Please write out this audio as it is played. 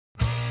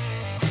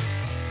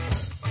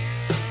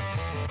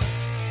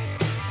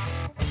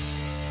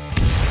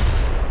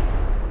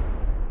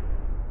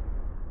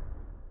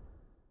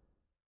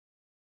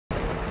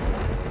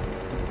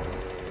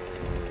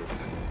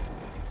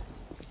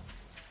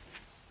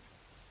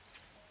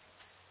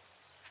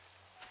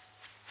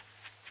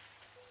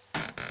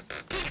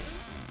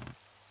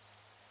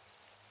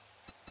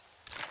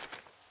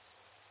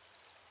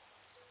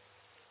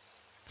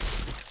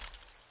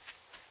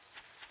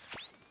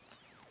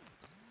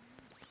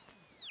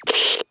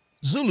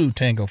Zulu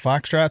Tango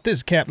Foxtrot, this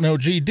is Captain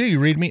OG. Do you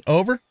read me?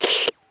 Over.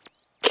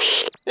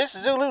 This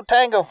is Zulu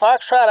Tango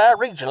Foxtrot. I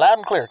read you loud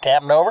and clear,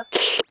 Captain. Over.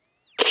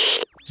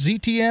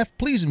 ZTF,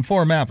 please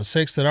inform Alpha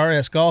 6 that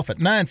RS Golf at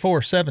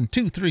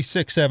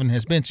 947-2367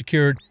 has been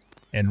secured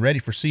and ready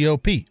for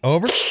COP.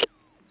 Over.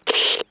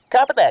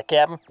 Copy that,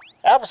 Captain.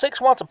 Alpha 6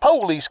 wants a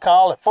police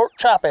call at Fort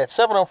Choppa at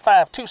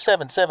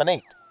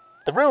 705-2778.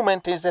 The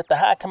rumor is that the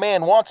High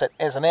Command wants it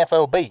as an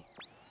FOB.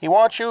 He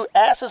wants you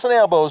asses and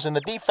elbows in the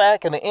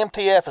DFAC and the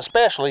MTF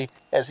especially,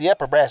 as the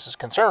upper brass is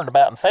concerned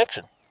about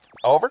infection.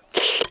 Over.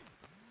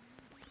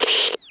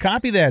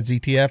 Copy that,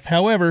 ZTF.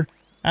 However,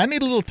 I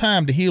need a little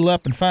time to heal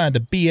up and find a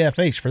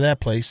BFH for that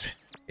place.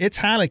 It's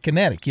highly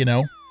kinetic, you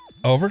know.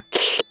 Over.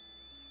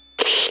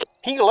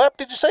 Heal up,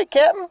 did you say,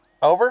 Captain?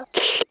 Over.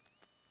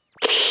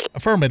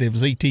 Affirmative,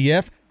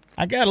 ZTF.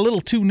 I got a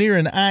little too near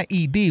an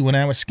IED when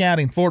I was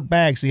scouting Fort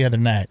Baggs the other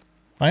night.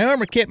 My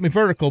armor kept me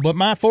vertical, but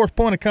my fourth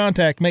point of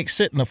contact makes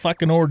sitting a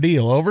fucking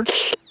ordeal. Over.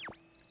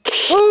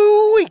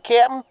 Ooh-wee,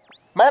 Captain.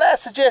 Might I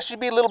suggest you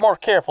be a little more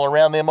careful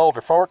around them older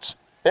forts?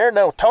 They're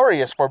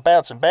notorious for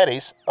bouncing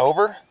betties.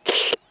 Over.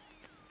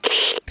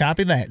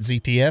 Copy that,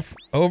 ZTF.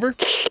 Over.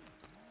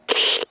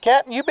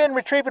 Captain, you been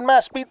retrieving my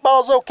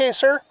speedballs okay,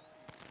 sir?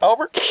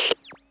 Over.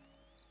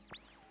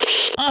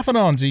 Off and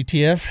on,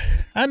 ZTF.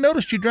 I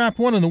noticed you dropped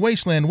one in the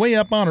wasteland way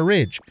up on a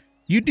ridge.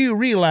 You do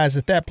realize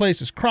that that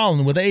place is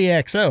crawling with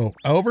AXO.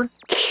 Over.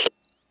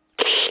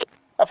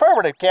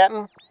 Affirmative,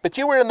 Captain. But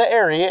you were in the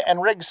area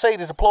and rigged say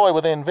to deploy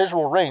within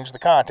visual range of the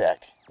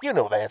contact. You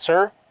know that,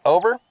 sir.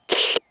 Over.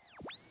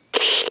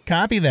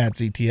 Copy that,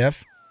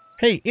 ZTF.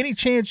 Hey, any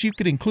chance you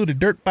could include a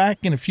dirt bike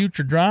in a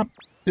future drop?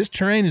 This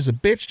terrain is a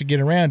bitch to get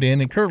around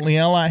in, and currently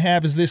all I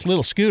have is this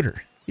little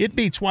scooter. It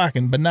beats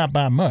walking, but not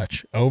by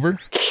much. Over.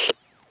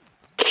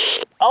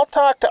 I'll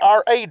talk to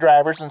our A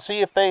drivers and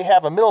see if they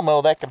have a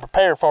Milmo that can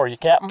prepare for you,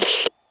 Captain.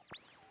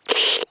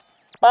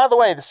 By the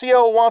way, the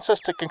CO wants us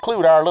to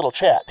conclude our little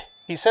chat.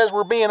 He says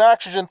we're being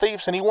oxygen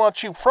thieves and he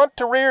wants you front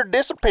to rear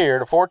disappear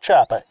to Fort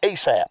Choppa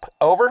ASAP.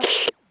 Over.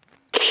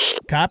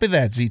 Copy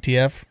that,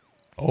 ZTF.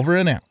 Over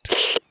and out.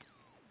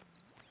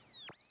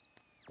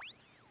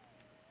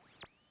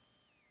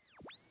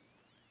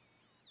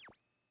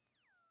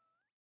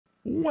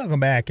 Welcome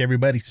back,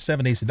 everybody, to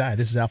 7 Days to Die.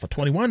 This is Alpha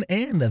 21,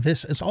 and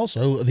this is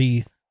also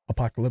the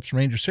Apocalypse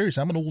Ranger series.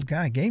 I'm an old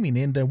guy gaming,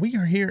 and we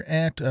are here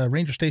at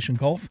Ranger Station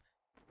Golf,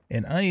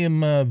 and I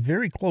am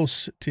very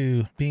close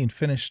to being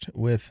finished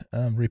with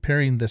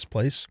repairing this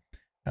place.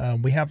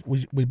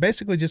 We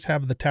basically just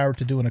have the tower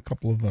to do and a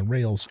couple of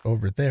rails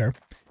over there.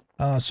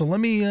 So let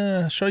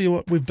me show you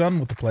what we've done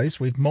with the place.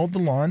 We've mowed the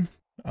lawn,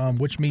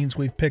 which means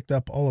we've picked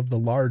up all of the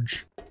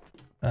large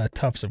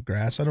tufts of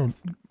grass. I don't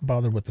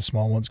bother with the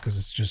small ones because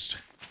it's just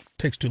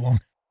takes too long.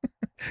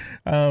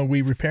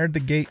 We repaired the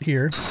gate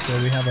here, so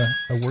we have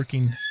a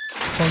working,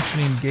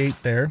 functioning gate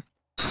there.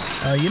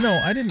 You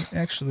know, I didn't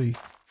actually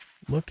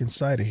look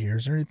inside of here.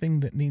 Is there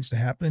anything that needs to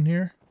happen in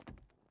here?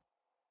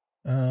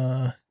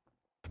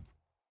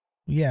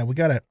 Yeah, we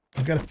gotta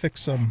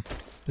fix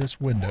this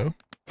window,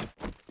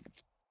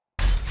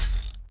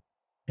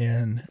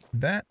 and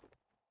that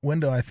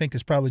window I think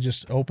is probably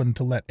just open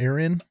to let air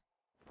in.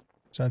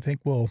 So I think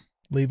we'll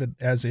leave it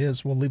as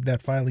is. We'll leave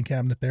that filing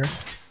cabinet there.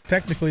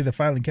 Technically, the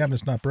filing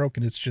cabinet's not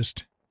broken. It's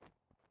just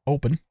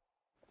open.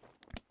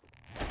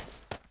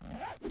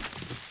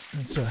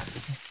 Let's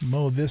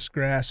mow this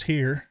grass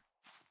here.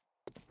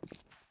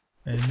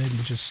 And maybe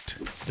just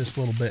this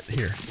little bit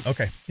here.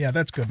 Okay. Yeah,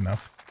 that's good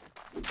enough.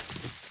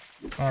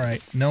 All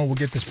right. No, we'll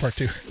get this part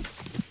too.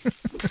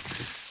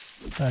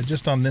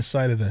 Just on this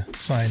side of the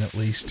sign, at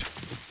least.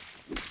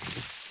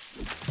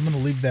 I'm going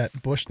to leave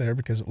that bush there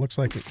because it looks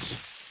like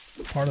it's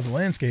part of the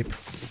landscape.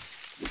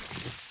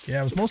 Yeah,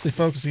 I was mostly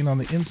focusing on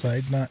the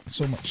inside, not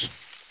so much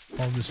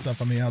all this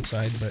stuff on the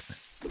outside, but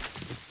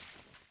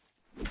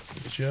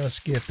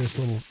just get this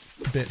little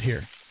bit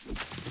here.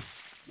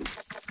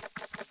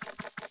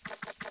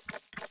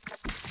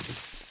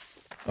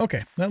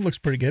 Okay, that looks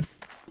pretty good.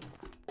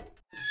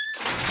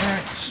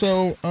 Alright,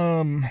 so,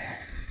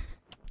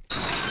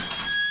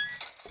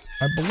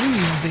 I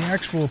believe the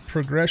actual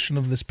progression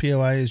of this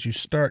POI is you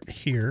start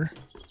here.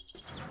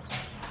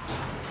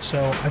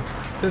 So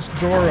this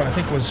door, I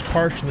think, was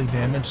partially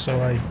damaged,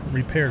 so I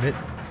repaired it,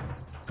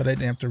 but I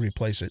didn't have to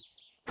replace it.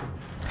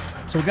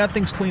 So we got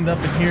things cleaned up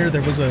in here.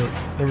 There was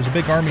a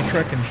big army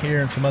truck in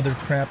here and some other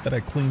crap that I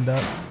cleaned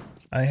up.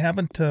 I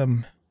haven't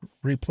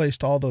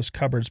replaced all those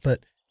cupboards, but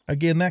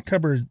again, that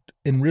cupboard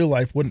in real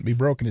life wouldn't be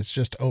broken. It's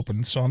just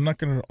open, so I'm not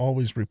going to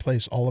always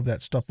replace all of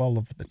that stuff all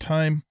of the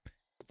time.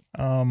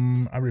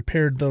 I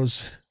repaired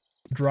those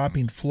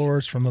dropping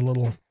floors from the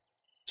little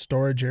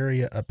storage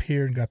area up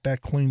here and got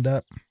that cleaned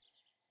up.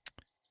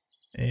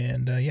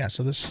 And yeah,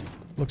 so this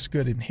looks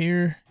good in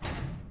here.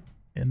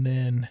 And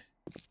then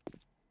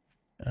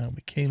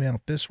we came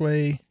out this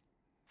way.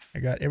 I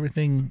got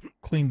everything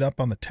cleaned up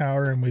on the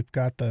tower, and we've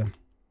got the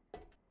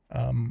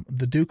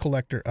dew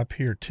collector up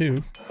here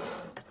too.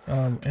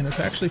 And it's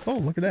actually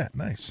full. Look at that.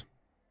 Nice.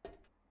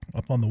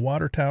 Up on the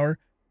water tower.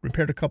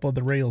 Repaired a couple of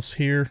the rails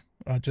here.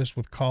 just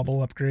with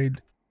cobble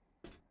upgrade.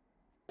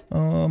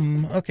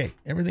 Okay,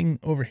 everything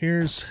over here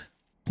is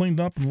cleaned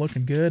up and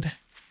looking good.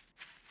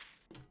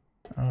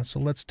 So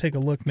let's take a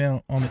look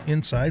now on the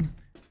inside.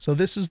 So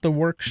this is the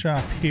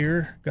workshop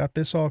here. Got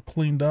this all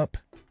cleaned up.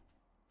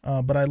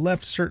 But I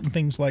left certain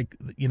things like,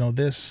 you know,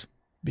 this,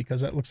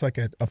 because that looks like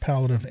a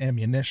pallet of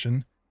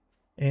ammunition.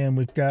 And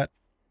we've got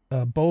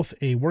both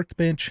a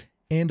workbench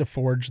and a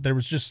forge. There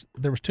was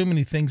too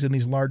many things in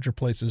these larger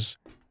places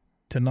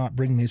to not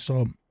bring these.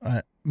 So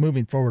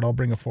moving forward, I'll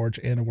bring a forge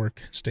and a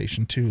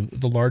workstation to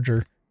the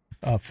larger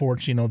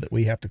forge, you know, that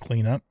we have to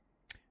clean up.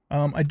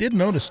 I did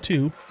notice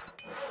too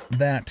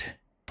that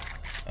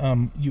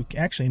you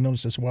actually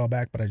noticed this a while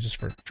back, but I just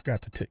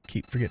forgot to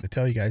keep forgetting to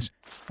tell you guys.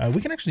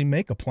 We can actually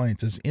make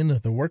appliances in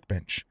the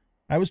workbench.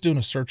 I was doing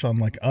a search on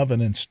like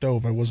oven and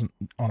stove. I wasn't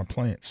on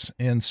appliance.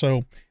 And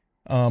so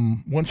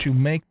once you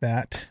make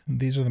that,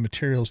 these are the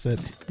materials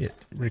that it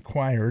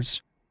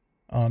requires.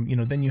 You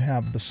know, then you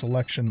have the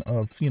selection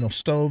of, you know,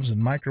 stoves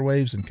and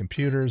microwaves and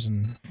computers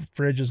and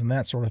fridges and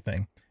that sort of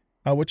thing,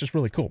 which is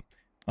really cool.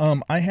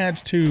 I'm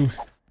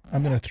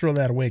going to throw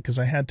that away because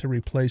I had to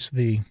replace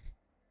the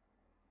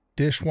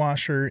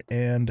dishwasher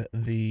and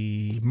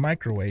the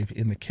microwave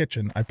in the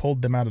kitchen. I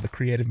pulled them out of the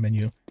creative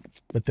menu,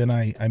 but then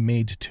I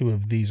made two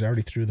of these. I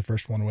already threw the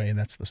first one away, and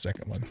that's the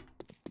second one.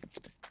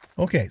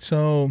 Okay,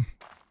 so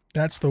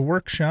that's the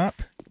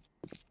workshop.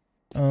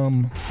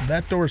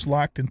 That door's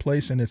locked in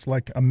place, and it's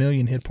like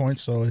 1,000,000 hit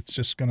points, so it's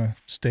just gonna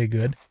stay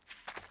good.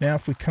 Now,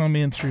 if we come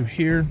in through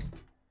here,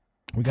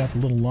 we got the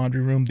little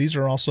laundry room. These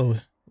are also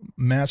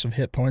massive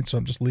hit points, so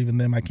I'm just leaving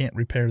them. I can't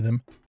repair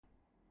them.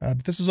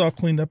 But this is all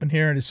cleaned up in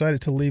here. I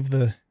decided to leave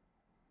the,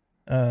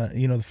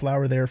 you know, the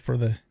flour there for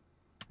the,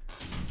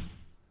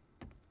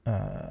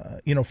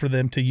 you know, for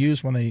them to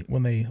use when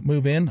they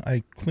move in.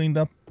 I cleaned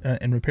up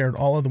and repaired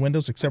all of the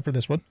windows except for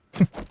this one.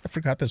 I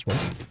forgot this one.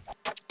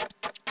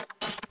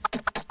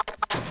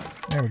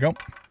 There we go.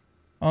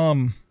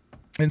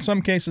 In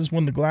some cases,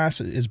 when the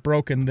glass is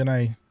broken, then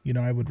I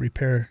would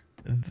repair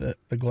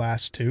the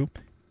glass too.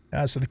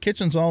 So the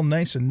kitchen's all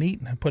nice and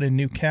neat. I put in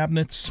new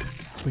cabinets.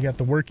 We got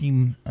the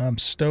working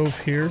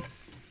stove here.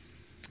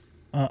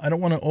 I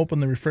don't want to open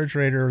the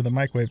refrigerator or the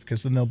microwave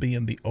because then they'll be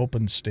in the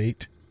open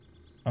state.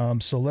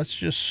 So let's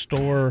just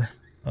store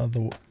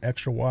the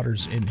extra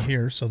waters in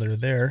here so they're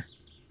there.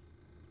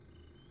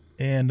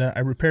 And I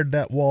repaired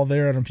that wall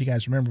there. I don't know if you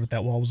guys remember, but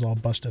that wall was all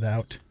busted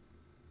out.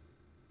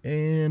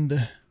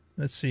 And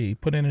let's see,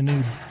 put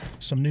in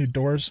some new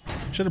doors.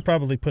 Should have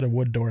probably put a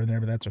wood door in there,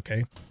 but that's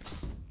okay.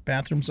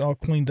 Bathroom's all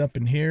cleaned up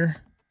in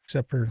here,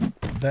 except for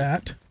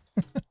that.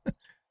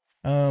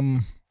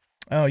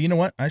 Oh, you know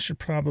what? I should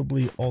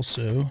probably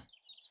also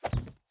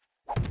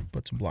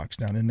put some blocks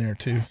down in there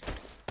too.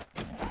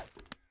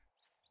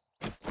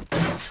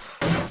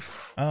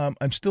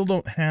 I still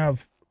don't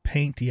have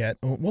paint yet.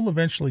 We'll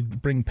eventually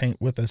bring paint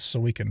with us so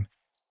we can,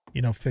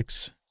 you know,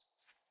 fix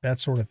that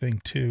sort of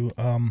thing too.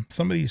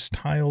 Some of these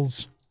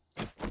tiles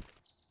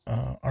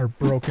are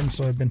broken,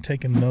 so I've been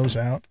taking those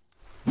out.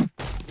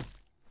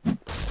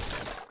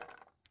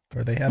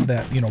 Or they have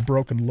that, you know,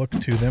 broken look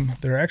to them.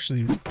 They're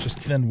actually just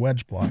thin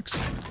wedge blocks.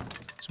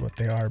 That's what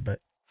they are. But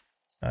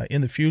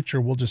in the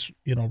future, we'll just,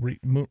 you know,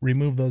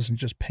 remove those and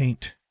just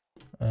paint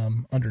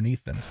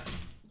underneath them.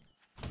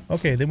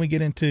 Okay, then we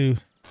get into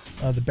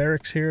the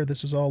barracks here.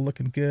 This is all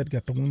looking good.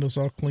 Got the windows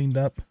all cleaned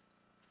up.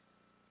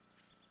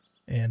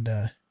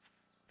 And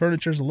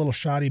furniture's a little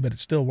shoddy, but it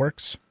still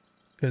works.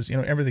 Because, you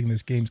know, everything in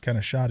this game's kind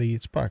of shoddy.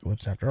 It's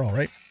Apocalypse after all,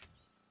 right?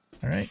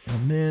 All right,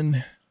 and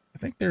then I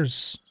think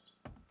there's...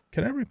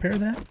 Can I repair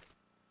that?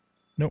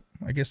 Nope,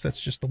 I guess that's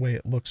just the way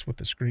it looks with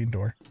the screen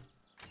door.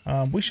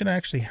 We should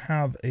actually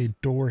have a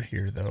door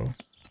here, though.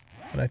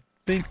 But I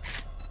think...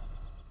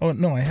 Oh,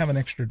 no, I have an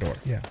extra door,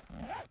 yeah.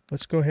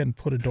 Let's go ahead and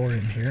put a door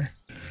in here.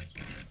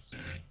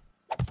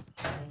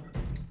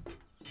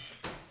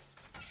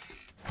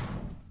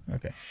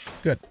 Okay,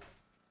 good.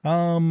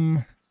 All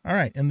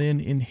right, and then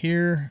in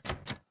here,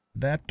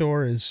 that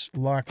door is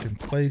locked in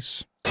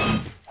place.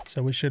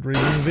 So we should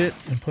remove it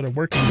and put a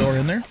working door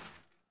in there.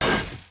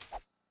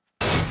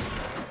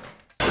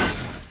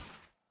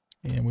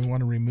 And we want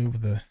to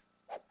remove the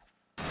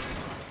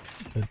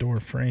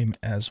door frame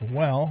as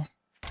well.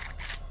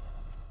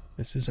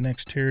 This is an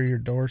exterior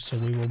door, so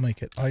we will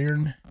make it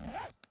iron.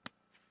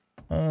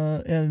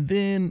 And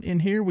then in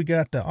here we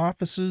got the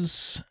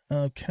offices.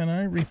 Can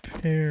I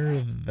repair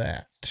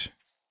that?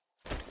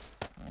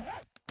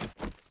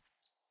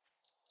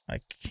 I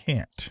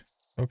can't.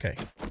 Okay.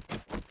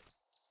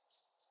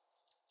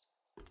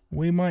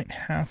 We might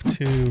have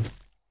to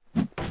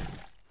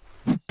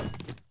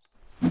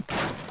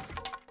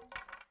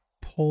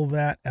pull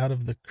that out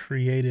of the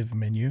creative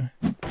menu.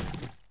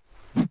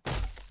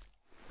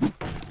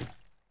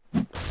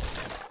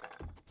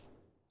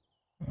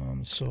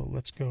 So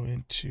let's go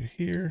into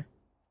here.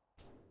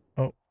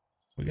 Oh,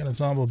 we got a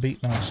zombie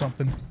beating on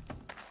something.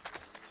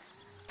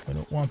 I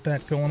don't want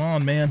that going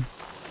on, man.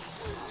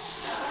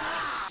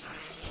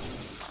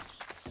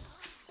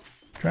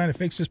 Trying to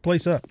fix this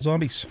place up.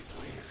 Zombies.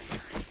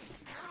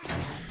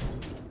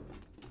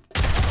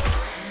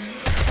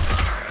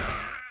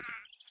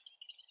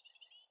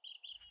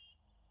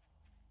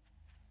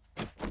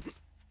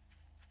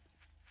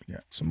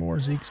 some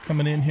more Zeke's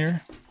coming in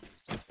here.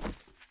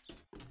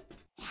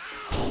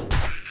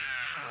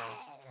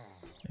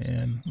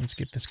 And let's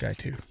get this guy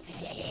too.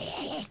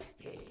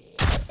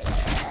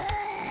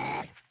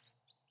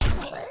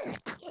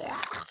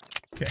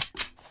 Okay.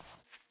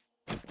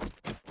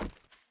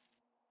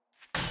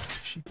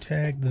 She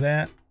tagged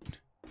that.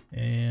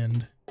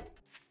 And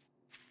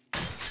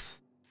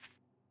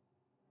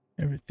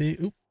everything.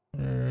 Oop.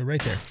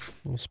 Right there.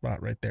 Little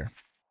spot right there.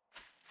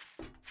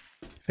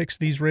 Fix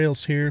these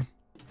rails here.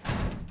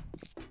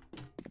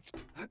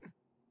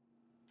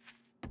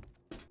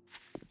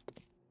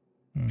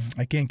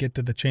 I can't get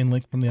to the chain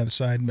link from the other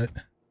side, but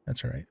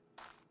that's all right.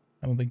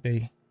 I don't think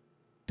they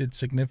did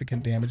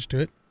significant damage to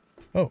it.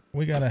 Oh,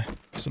 we got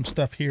some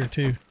stuff here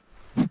too.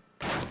 Can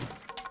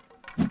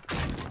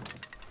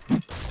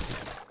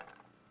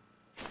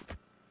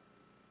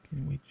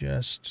we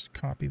just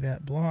copy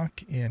that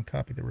block and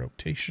copy the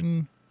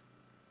rotation?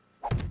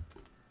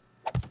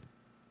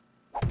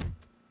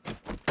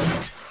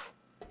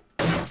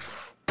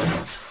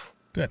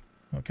 Good.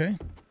 Okay.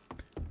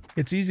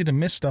 It's easy to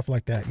miss stuff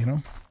like that, you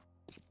know?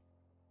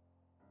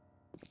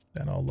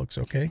 That all looks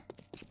okay.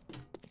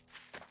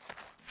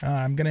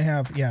 I'm going to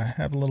have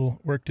a little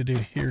work to do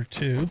here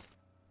too.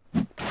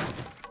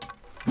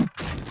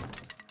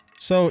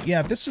 So,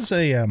 yeah, this is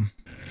a,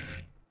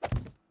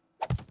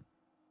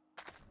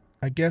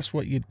 I guess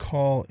what you'd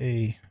call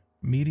a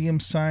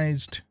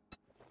medium-sized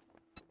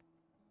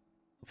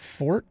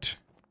fort.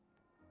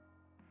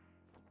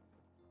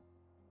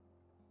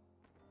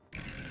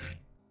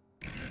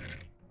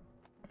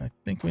 I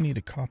think we need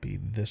to copy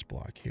this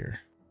block here.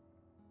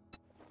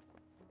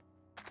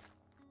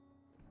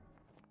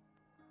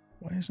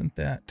 Why isn't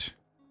that?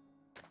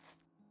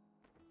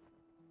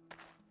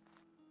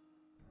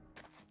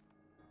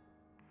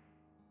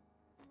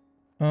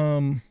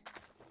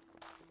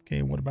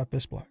 Okay, what about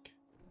this block?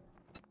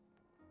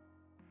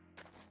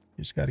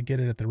 You just got to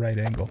get it at the right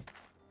angle.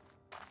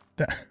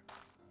 That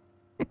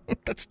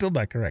that's still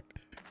not correct.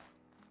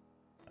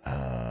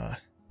 Oh,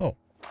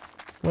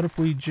 what if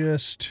we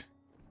just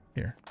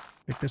here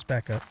pick this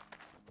back up?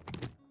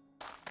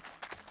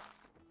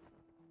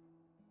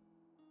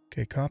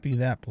 Okay, copy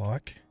that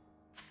block,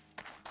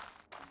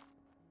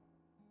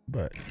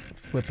 but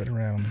flip it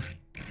around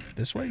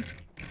this way.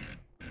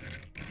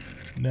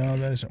 No,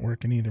 that isn't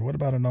working either. What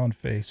about a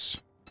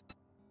non-face?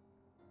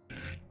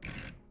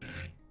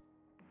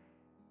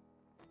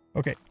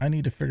 Okay, I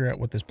need to figure out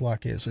what this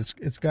block is.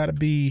 It's got to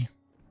be...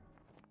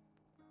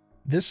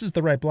 This is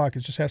the right block. It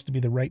just has to be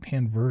the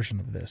right-hand version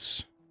of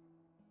this.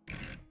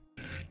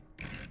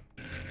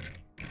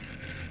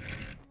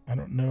 I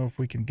don't know if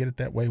we can get it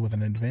that way with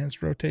an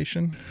advanced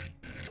rotation.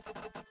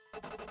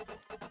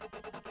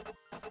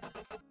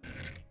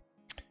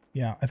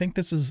 Yeah, I think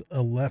this is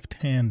a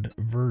left-hand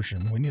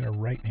version. We need a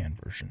right-hand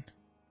version.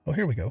 Oh,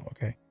 here we go.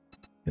 Okay.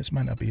 This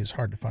might not be as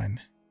hard to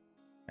find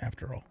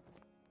after all.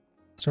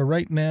 So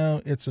right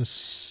now, it's a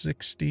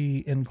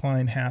 60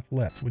 incline half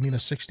left. We need a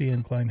 60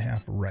 incline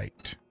half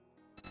right.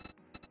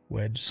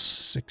 Wedge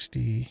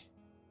 60.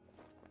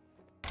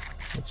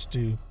 Let's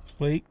do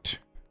plate.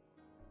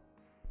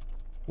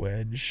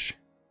 Wedge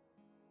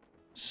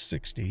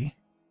 60.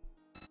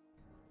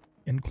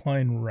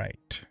 Incline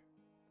right.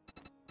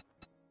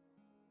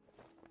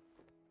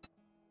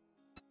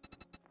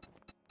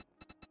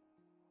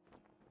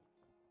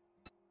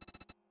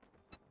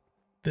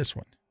 This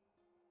one.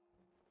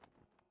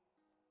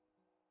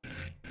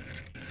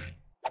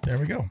 There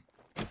we go.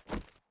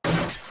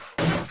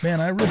 Man,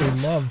 I really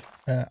love,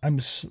 I'm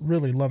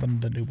really loving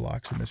the new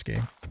blocks in this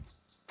game.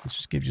 This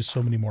just gives you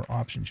so many more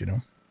options, you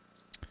know.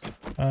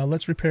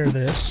 Let's repair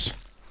this.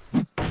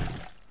 And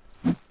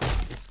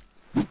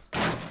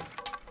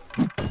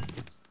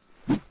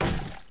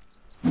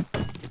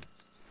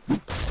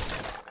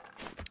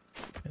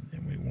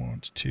then we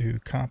want to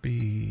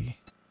copy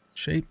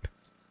shape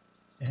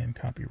and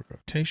copy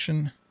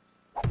rotation.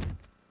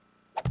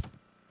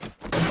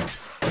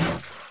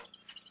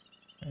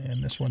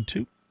 And this one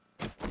too.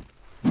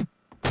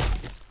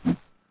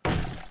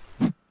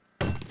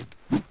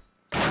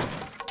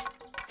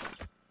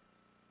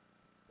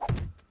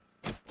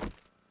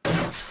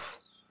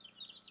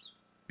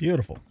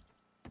 Beautiful.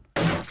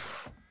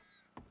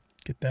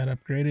 Get that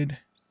upgraded.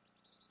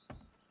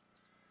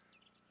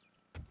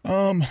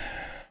 All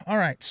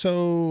right,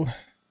 so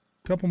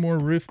a couple more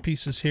roof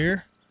pieces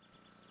here.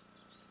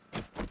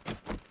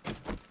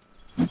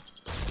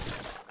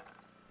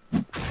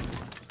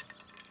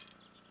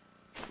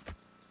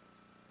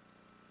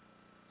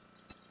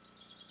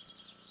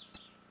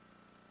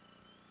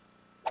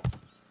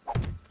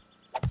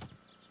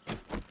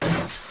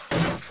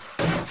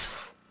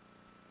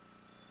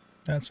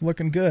 That's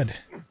looking good.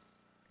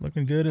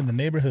 Looking good in the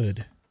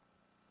neighborhood.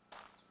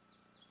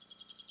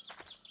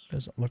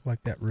 Doesn't look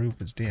like that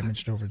roof is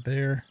damaged over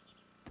there.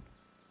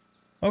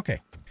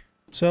 Okay.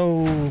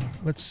 So,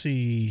 let's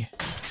see.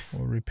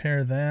 We'll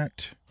repair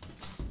that.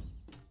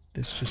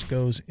 This just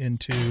goes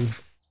into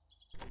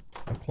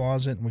a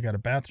closet. And we got a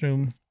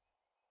bathroom.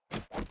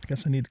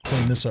 Guess I need to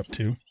clean this up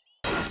too.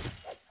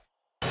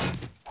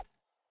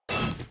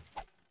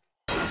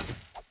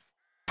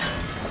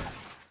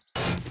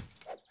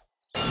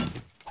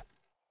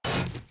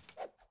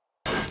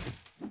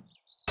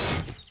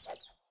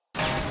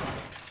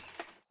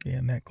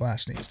 And that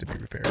glass needs to be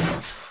repaired.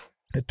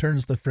 It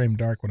turns the frame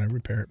dark when I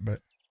repair it, but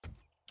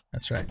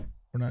that's right.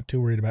 We're not too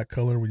worried about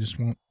color. We just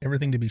want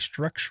everything to be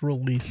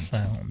structurally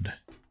sound.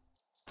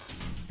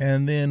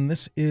 And then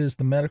this is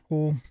the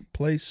medical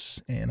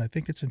place, and I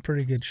think it's in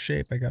pretty good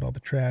shape. I got all the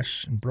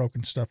trash and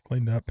broken stuff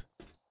cleaned up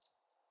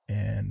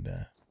and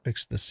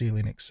fixed the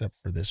ceiling except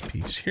for this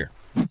piece here.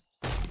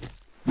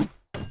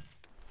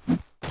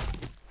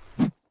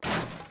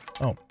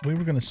 Oh, we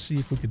were going to see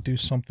if we could do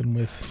something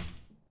with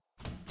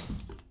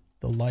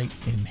the light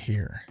in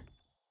here.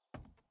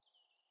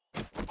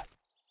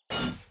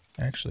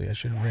 Actually, I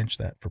should wrench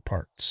that for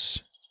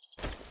parts.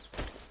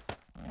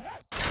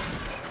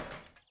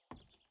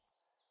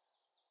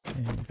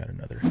 And we got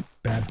another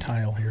bad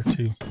tile here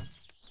too.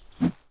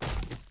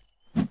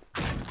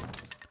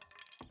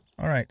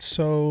 All right,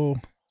 so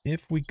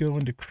if we go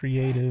into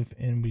creative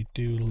and we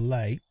do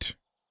light,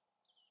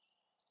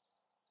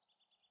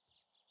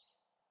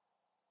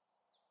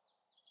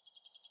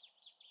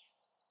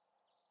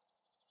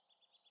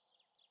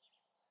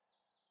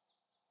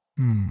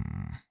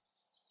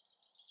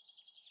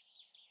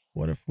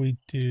 what if we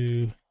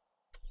do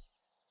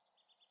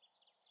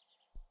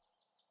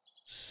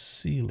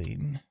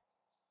ceiling?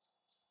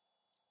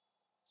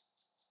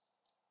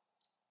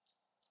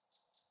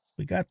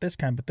 We got this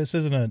kind, but this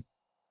isn't an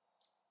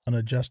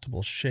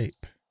adjustable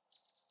shape.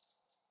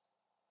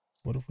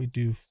 What if we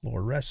do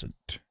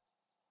fluorescent?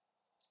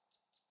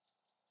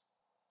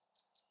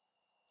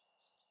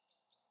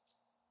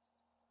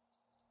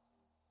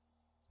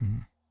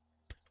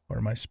 Or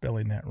am I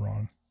spelling that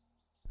wrong?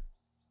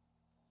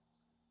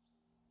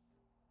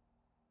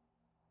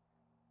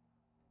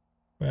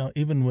 Well,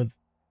 even with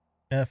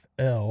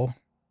FL,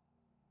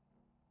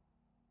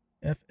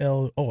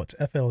 oh, it's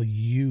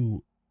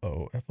FLUO,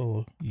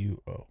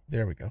 FLUO.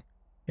 There we go.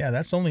 Yeah,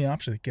 that's the only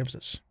option it gives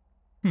us.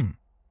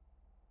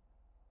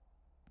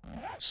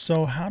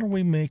 So how do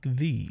we make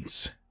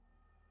these?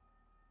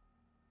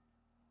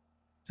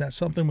 Is that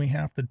something we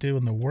have to do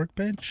in the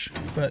workbench?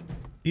 But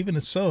even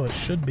if so, it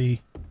should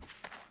be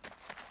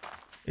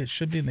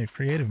in the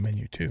creative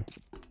menu too.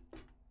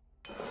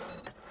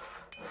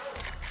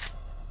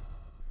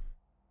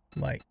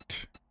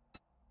 Light,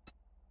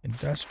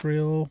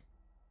 industrial,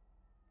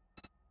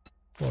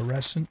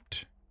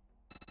 fluorescent.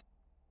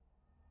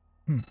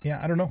 Yeah,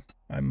 I don't know.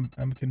 I'm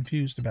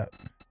confused about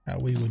how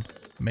we would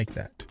make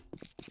that.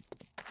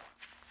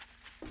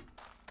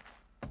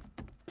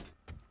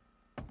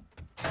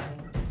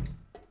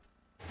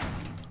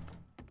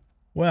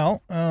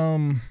 Well,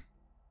 I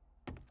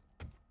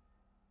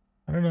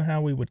don't know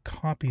how we would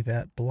copy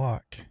that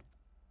block.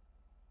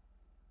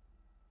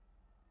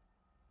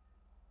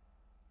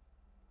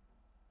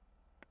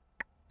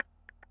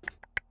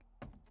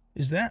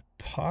 Is that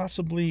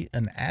possibly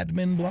an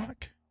admin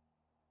block?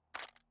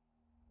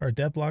 Or a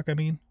dev block, I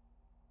mean?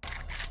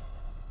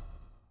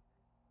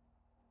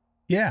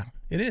 Yeah,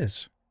 it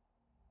is.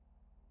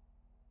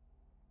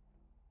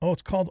 Oh,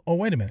 it's called, oh,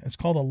 wait a minute. It's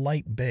called a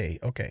light bay.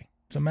 Okay.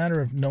 It's a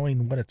matter of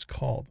knowing what it's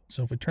called.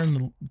 So if we turn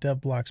the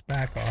dev blocks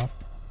back off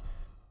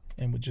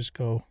and we just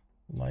go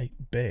light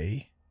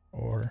bay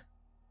or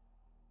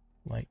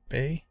light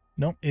bay.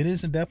 Nope, it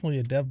is definitely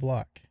a dev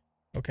block.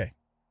 Okay.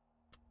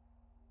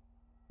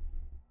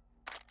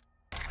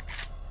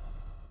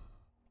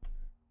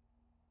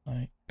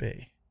 Light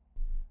bay.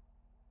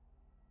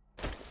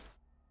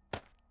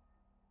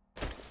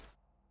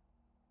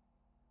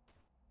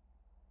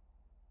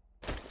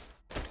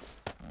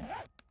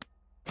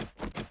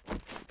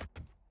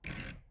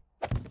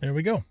 There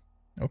we go.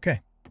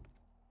 Okay.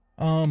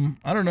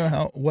 I don't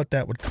know what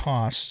that would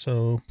cost,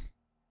 so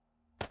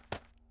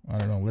I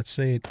don't know. Let's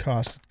say it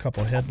costs a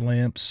couple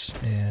headlamps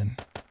and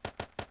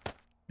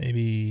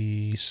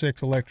maybe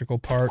 6 electrical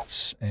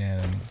parts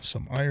and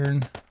some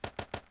iron.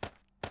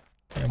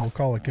 And we'll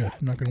call it good.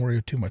 I'm not going to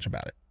worry too much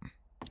about it.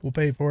 We'll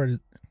pay for it.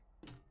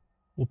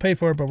 We'll pay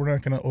for it, but we're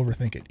not going to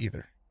overthink it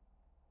either.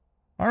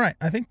 All right.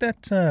 I think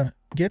that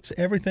gets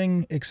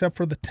everything except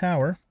for the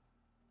tower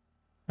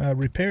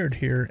repaired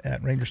here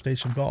at Ranger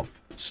Station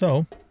Golf.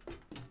 So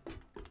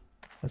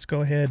let's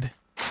go ahead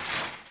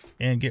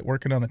and get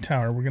working on the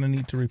tower. We're going to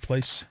need to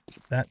replace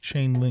that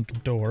chain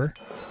link door.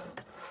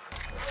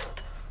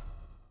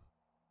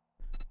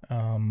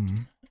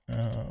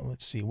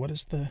 Let's see. What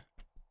is the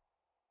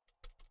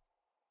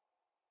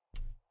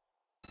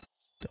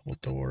double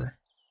door?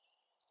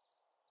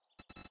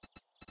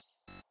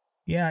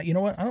 Yeah, you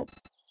know what? I don't...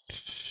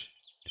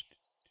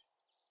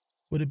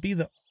 Would it be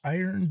the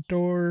iron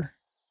door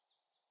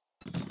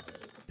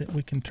that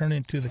we can turn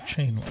into the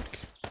chain link?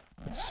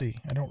 Let's see.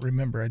 I don't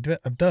remember.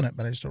 I've done it,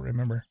 but I just don't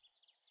remember.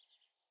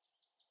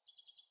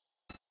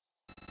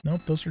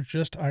 Nope, those are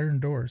just iron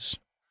doors.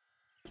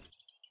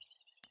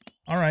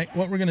 All right,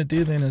 what we're going to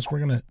do then is we're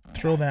going to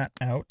throw that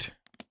out.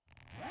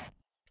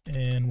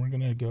 And we're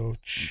going to go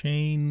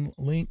chain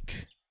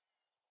link.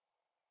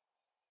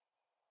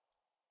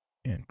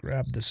 And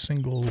grab the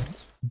single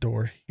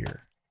door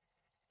here.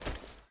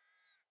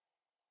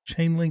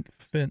 Chain link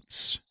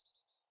fence.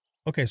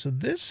 Okay, so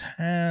this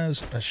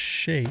has a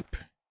shape.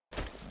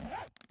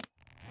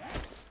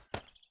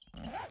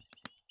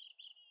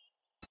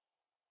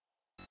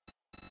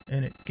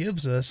 And it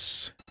gives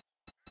us...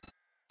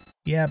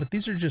 Yeah, but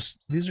these are just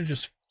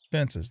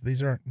fences.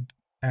 These aren't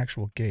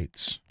actual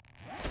gates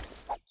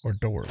or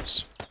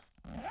doors.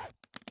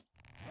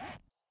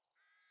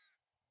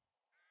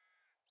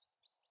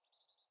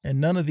 And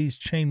none of these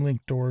chain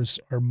link doors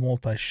are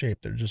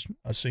multi-shaped. They're just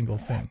a single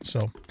thing. So,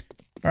 all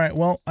right,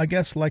 well, I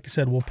guess, like I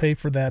said, we'll pay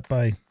for that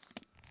by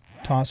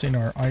tossing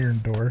our iron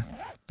door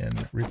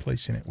and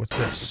replacing it with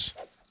this.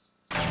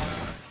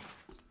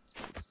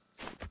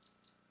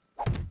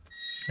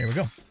 There we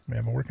go. We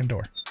have a working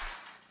door.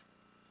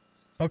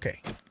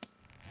 Okay.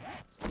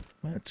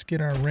 Let's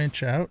get our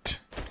wrench out.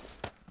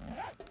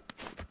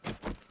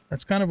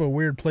 That's kind of a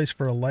weird place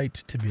for a light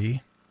to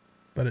be,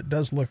 but it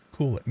does look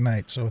cool at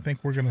night, so I think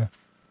we're going to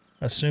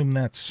assume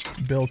that's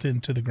built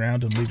into the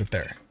ground and leave it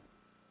there.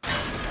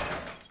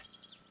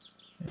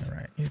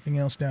 Alright, anything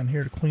else down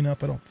here to clean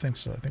up? I don't think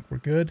so. I think we're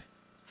good.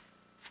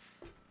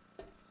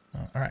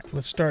 Alright,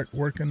 let's start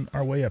working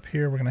our way up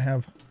here. We're going to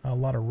have a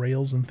lot of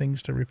rails and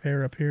things to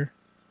repair up here.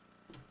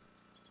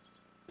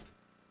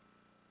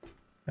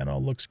 That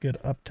all looks good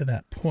up to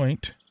that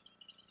point.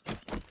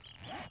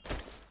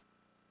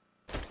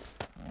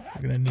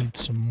 We're going to need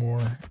some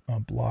more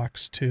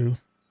blocks too.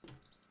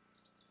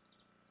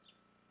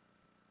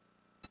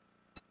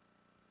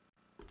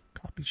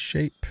 Copy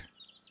shape.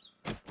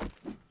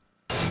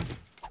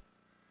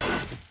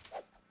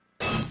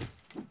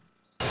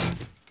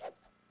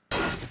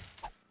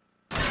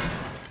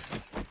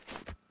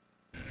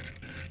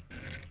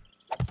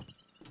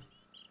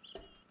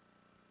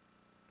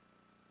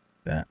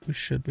 That we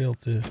should be able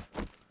to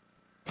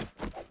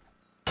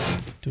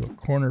do a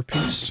corner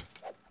piece.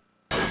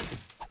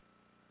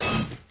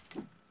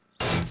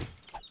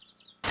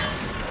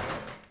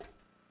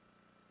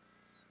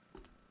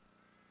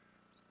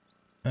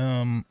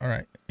 All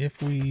right,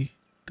 if we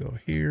go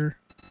here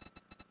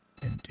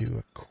and do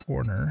a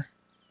corner,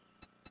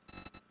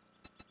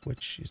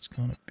 which is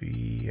going to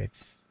be, I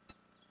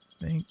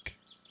think,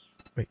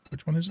 wait,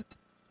 which one is it?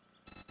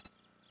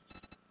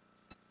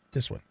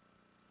 This one.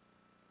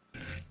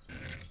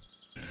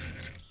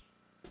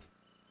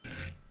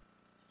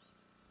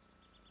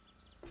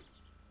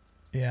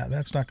 Yeah,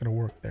 that's not going to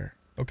work there.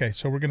 Okay,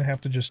 so we're going to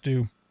have to just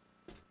do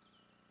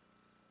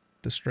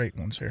the straight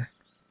ones here.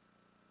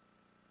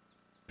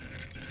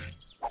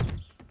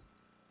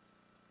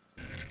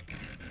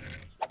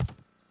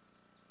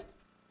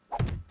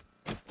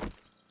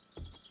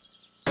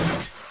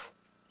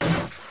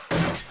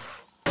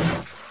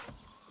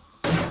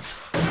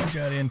 We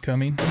got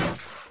incoming.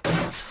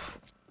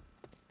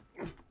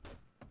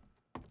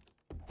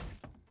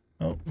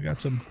 Oh, we got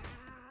some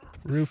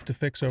roof to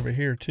fix over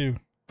here too.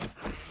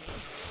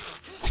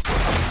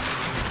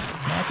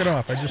 Knock it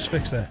off, I just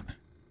fixed that.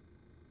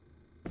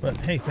 But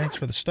hey, thanks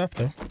for the stuff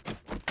though.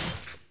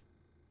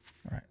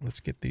 Alright, let's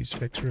get these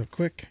fixed real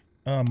quick.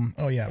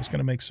 Oh yeah, I was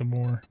gonna make some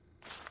more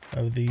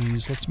of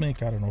these. Let's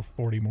make, I don't know,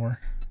 40 more.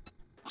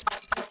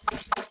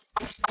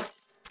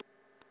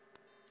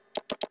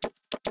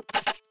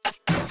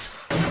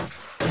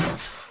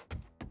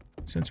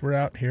 Since we're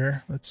out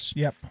here,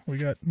 yep, we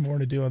got more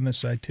to do on this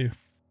side too.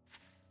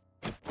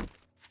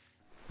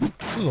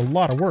 This is a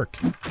lot of work.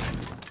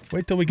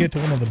 Wait till we get to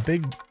one of the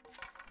big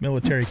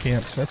military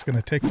camps. That's going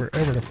to take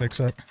forever to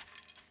fix up.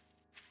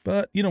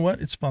 But you know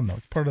what? It's fun though.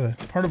 It's part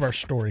of our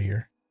story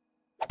here.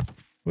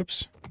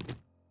 Whoops.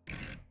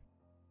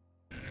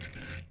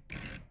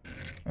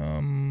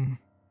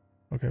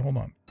 Okay, hold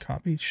on.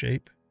 Copy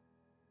shape.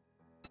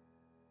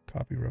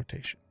 Copy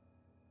rotation.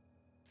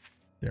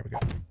 There we go.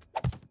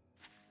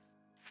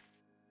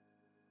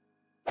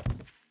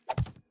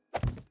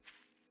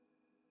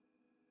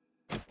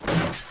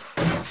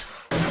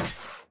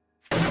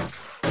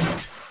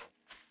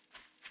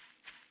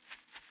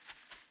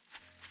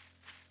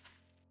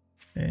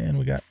 And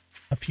we got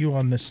a few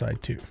on this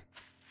side too.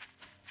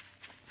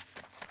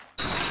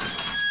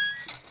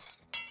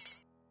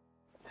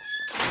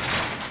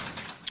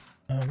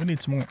 We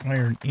need some more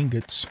iron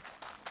ingots.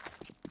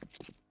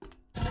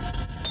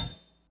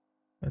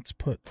 Let's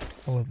put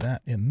all of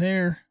that in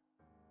there.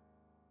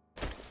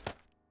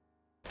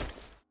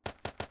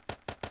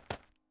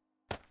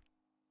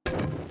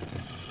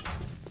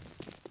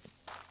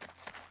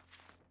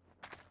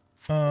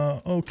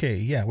 Okay,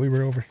 yeah, we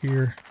were over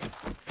here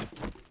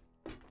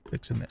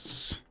fixing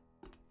this.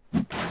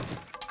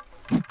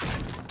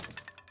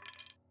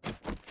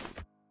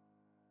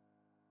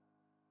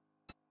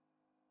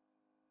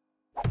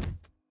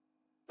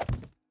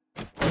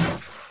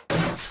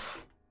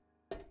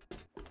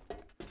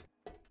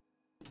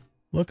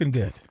 Looking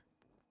good.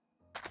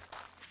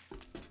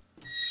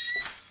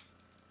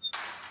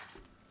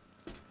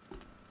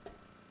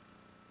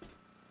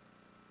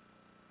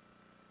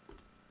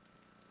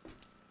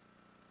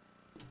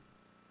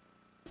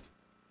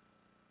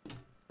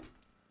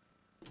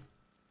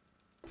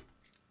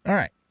 All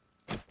right.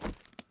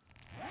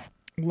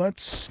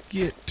 Let's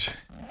get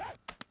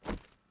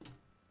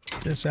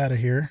this out of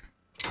here.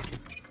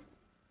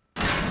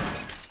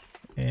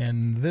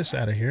 And this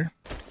out of here.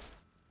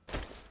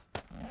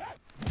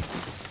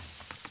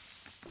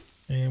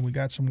 And we we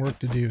got some work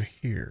to do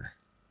here.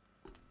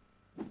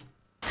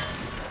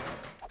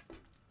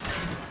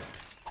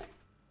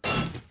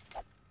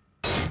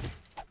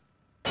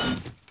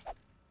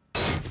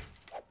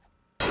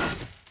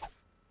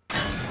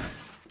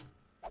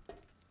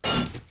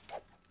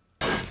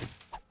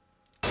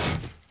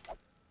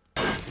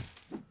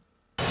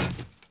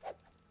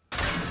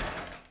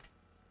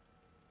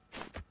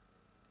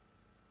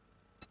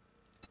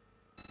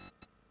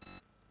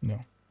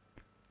 No.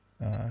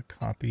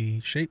 Copy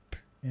shape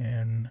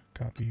and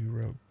copy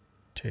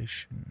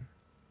rotation.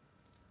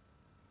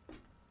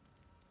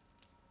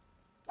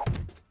 I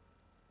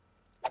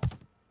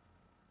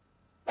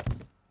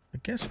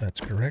guess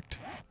that's correct.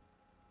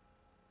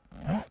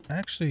 Oh,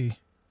 actually,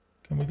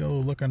 can we go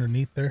look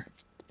underneath there?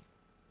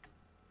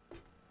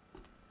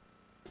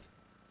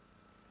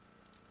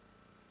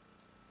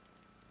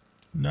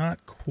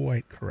 Not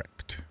quite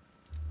correct.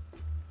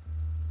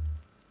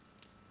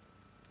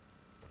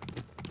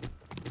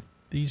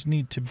 These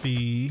need to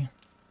be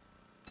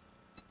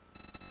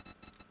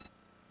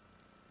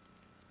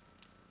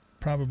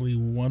probably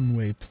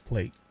one-way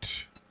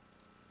plate.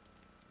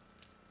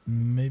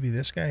 Maybe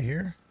this guy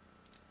here,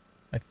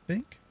 I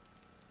think.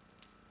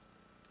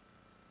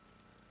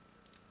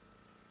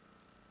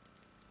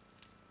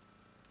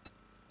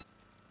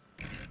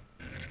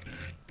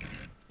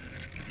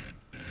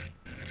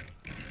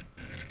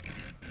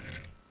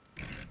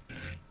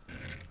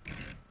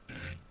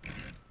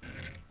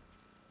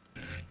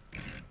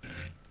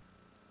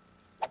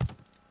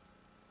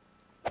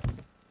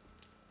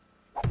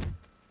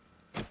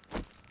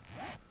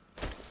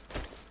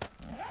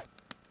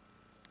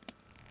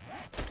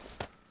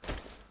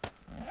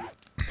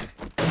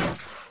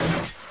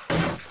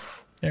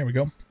 There we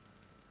go.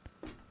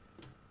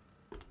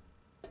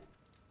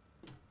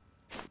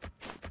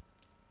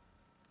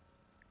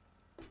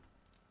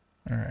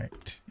 All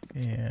right,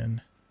 and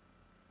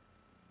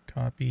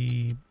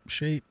copy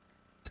shape,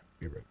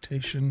 copy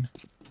rotation.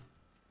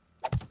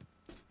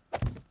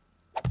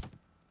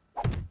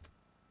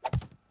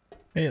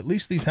 Hey, at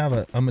least these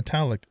have a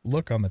metallic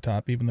look on the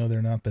top, even though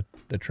they're not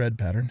the tread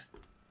pattern.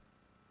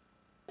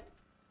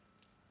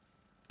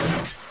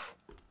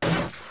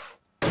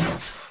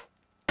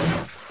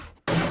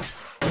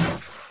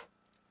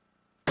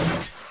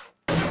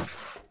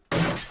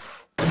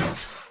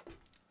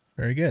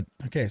 Very good.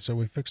 Okay, so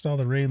we fixed all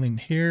the railing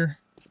here.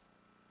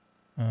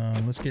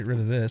 Let's get rid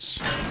of this.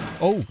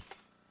 Oh!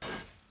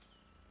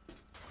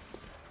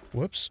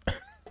 Whoops.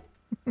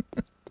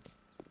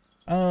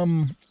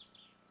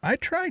 I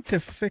tried to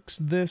fix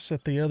this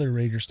at the other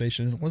Ranger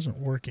station and it wasn't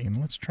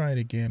working. Let's try it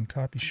again.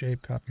 Copy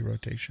shape, copy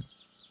rotation.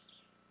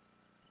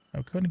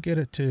 I couldn't get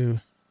it to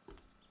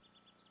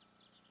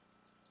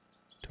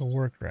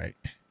work right.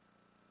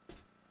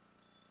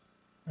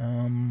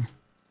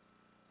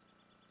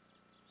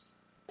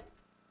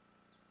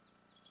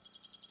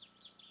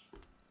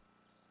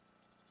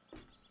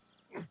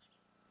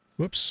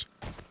 Whoops.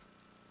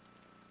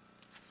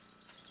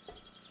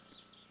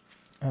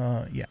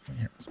 Yeah,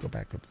 here, let's go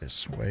back up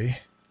this way.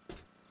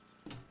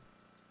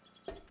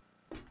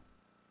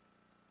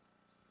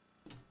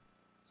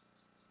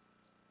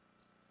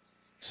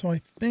 So I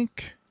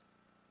think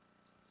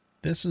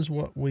this is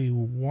what we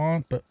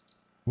want, but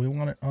we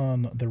want it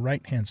on the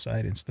right-hand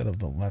side instead of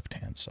the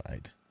left-hand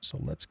side. So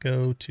let's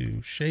go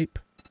to shape,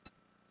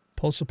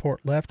 pull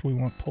support left, we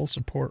want pull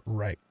support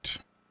right.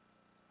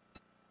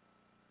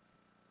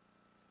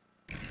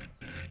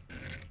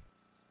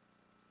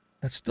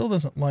 That still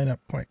doesn't line up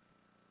quite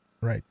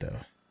right,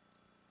 though.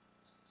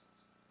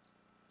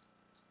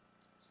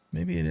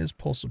 Maybe it is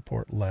pull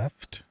support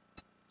left.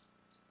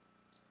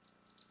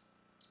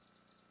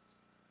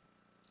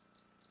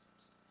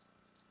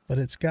 But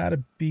it's got to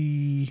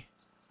be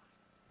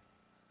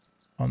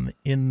on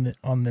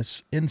on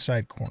this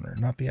inside corner,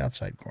 not the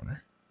outside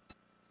corner.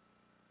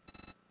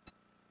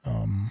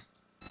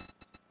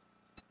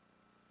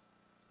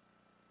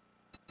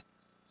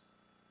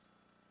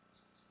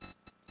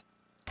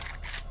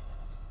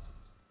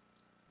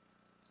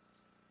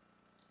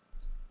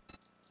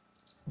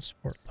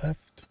 Support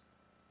left.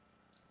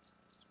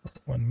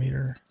 Support 1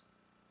 meter.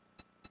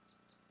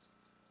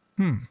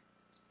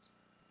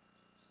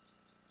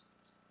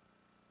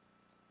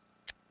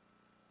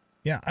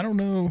 Yeah, I don't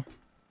know.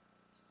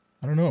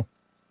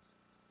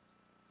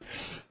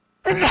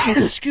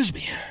 Excuse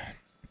me.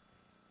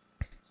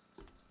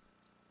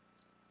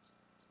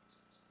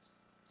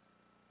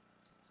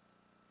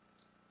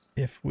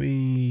 If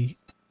we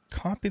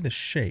copy the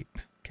shape.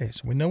 Okay,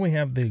 so we know we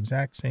have the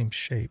exact same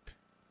shape.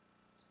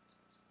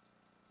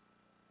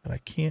 But I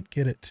can't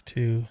get it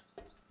to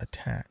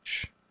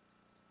attach.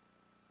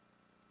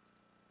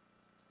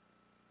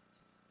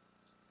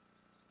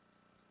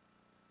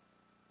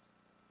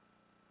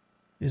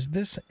 Is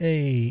this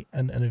an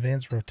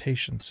advanced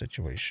rotation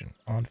situation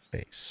on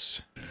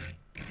face?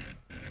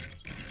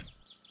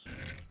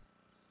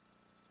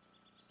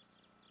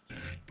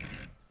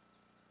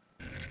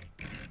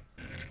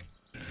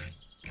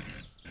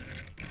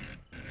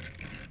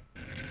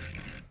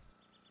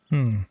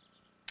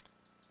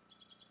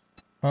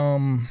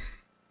 The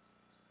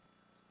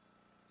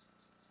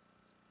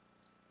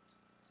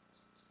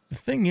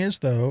thing is,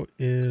 though,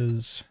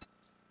 is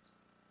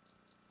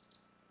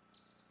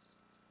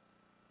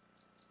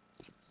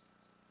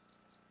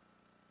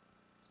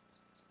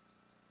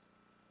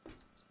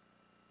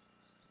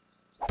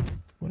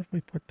what if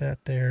we put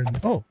that there? And,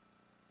 oh,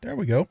 there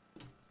we go.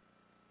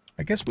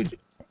 I guess we...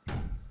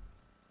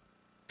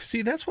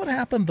 See, that's what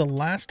happened the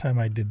last time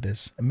I did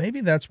this.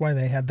 Maybe that's why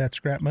they had that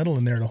scrap metal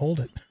in there to hold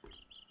it.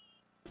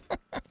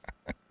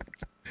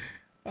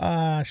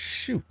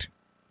 Shoot.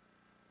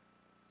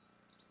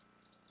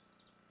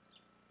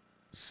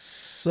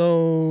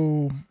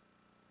 So...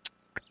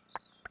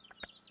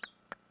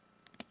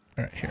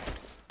 Alright, here.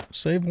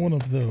 Save one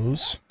of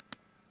those.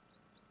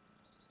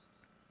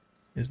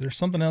 Is there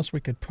something else we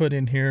could put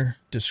in here,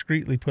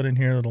 discreetly put in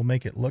here, that'll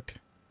make it look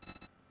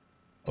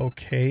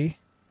okay?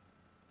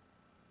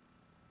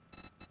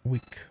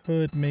 We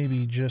could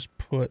maybe just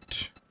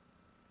put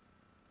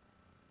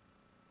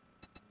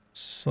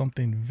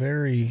something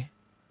very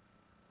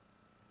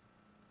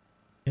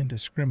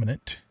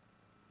indiscriminate.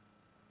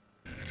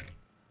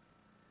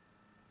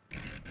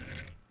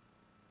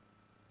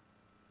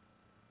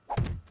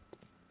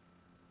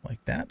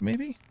 Like that,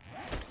 maybe?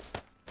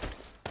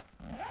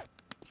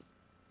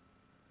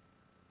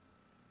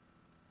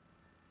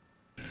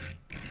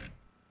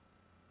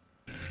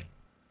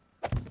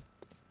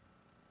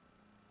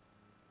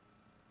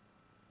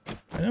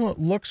 I know it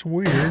looks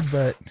weird,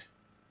 but...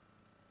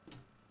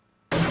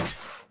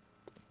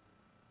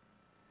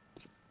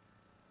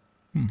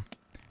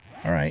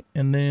 Alright,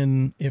 and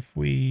then if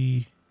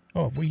we...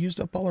 Oh, have we used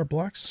up all our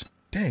blocks?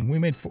 Dang, we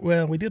made...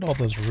 Well, we did all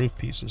those roof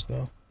pieces,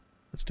 though.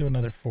 Let's do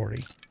another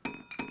 40.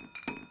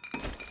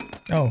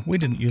 Oh, we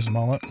didn't use them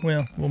all up.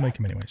 Well, we'll make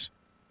them anyways.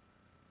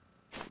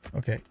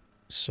 Okay,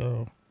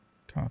 so...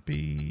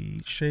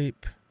 Copy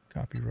shape,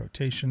 copy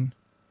rotation.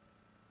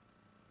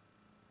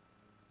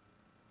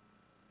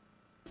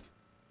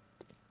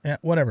 Yeah,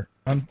 whatever.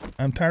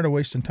 I'm tired of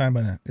wasting time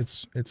on that.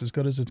 It's as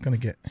good as it's gonna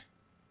get.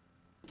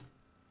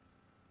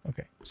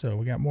 Okay, so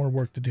we got more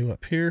work to do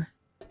up here.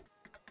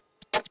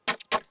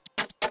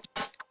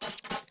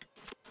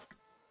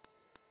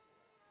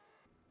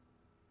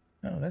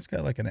 Oh, that's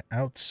got like an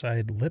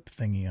outside lip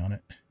thingy on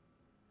it.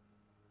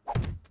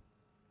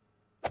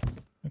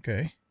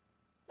 Okay.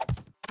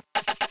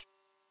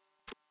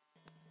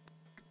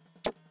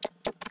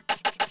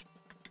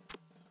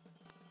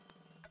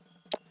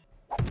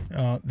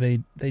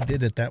 They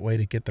did it that way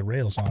to get the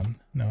rails on.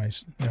 No, I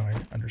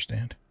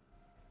understand.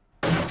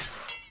 Okay,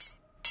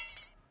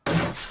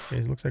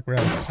 it looks like we're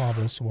out of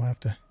cobble, so we'll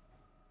have to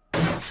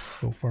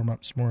go farm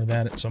up some more of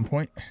that at some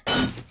point.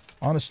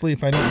 Honestly,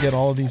 if I don't get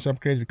all of these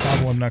upgraded to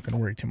cobble, I'm not going to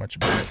worry too much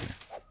about it.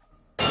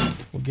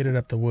 We'll get it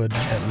up to wood,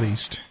 at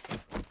least.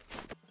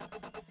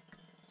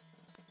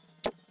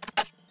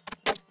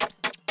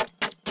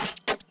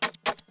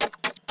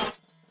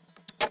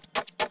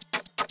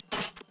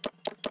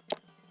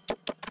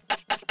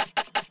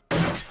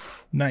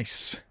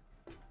 Nice.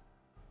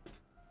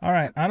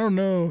 Alright, I don't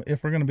know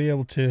if we're going to be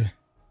able to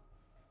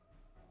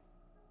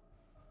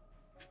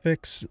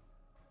fix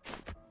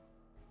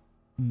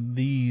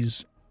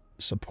these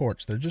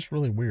supports. They're just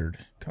really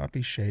weird.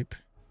 Copy shape.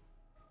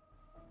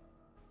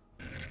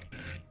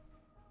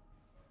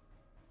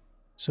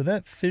 So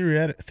that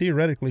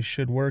theoretically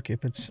should work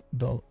if it's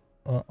the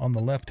on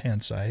the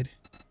left-hand side.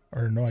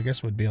 Or no, I guess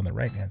it would be on the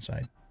right-hand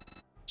side.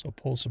 So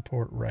pull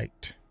support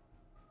right.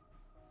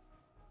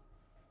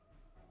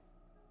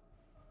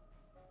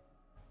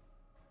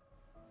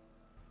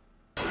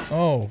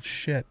 Oh,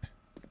 shit.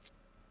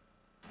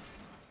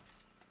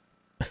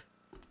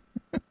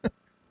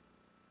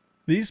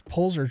 These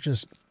pulls are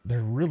just,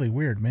 they're really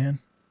weird, man.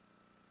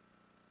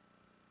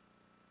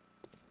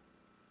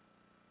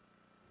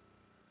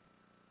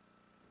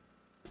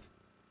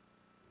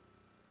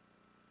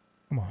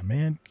 Come on,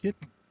 man. Get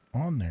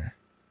on there.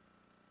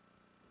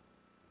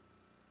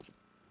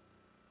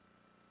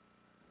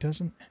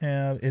 Doesn't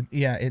have it.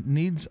 Yeah, it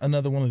needs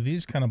another one of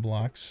these kind of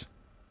blocks.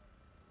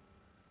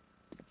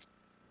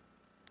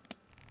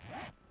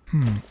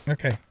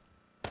 Okay.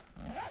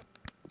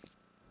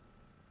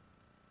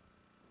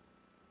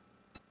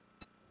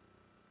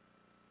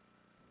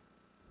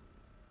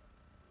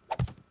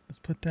 Let's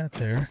put that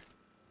there.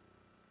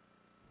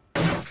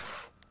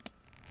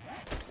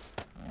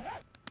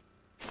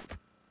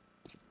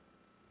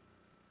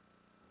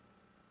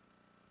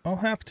 I'll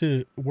have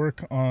to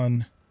work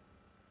on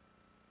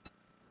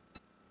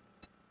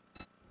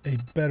a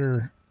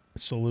better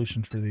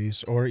solution for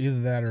these, or either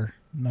that or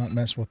not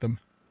mess with them.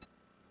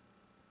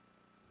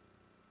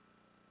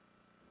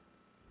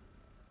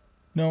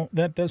 No,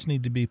 that does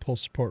need to be pull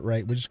support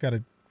right. We just got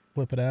to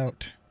flip it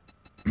out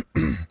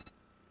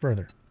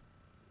further.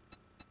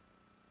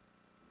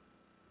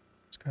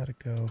 It's got to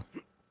go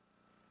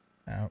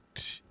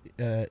out.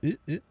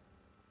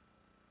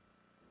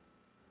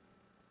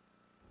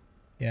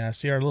 Yeah,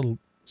 see, our little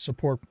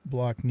support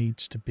block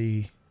needs to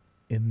be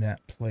in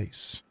that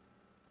place.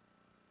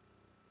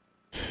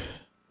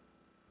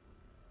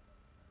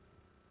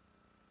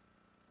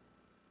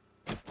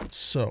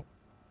 So,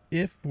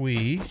 if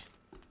we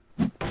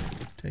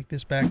take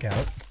this back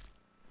out,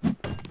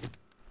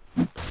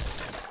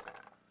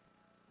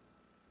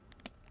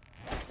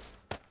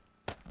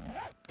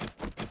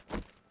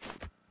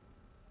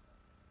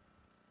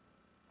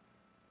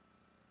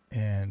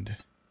 and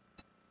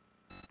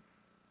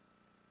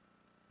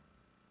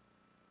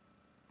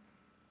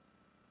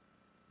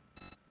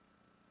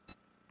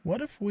what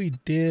if we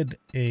did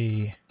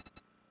a,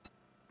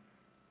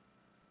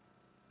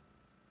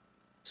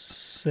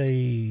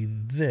 say,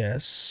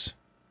 this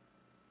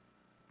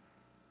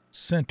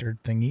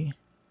centered thingy,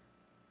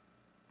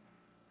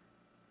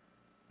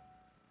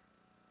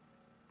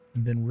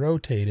 and then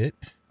rotate it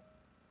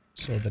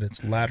so that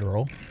it's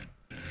lateral.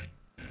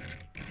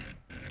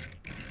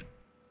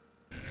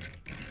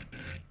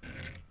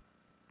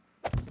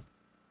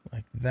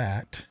 Like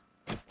that.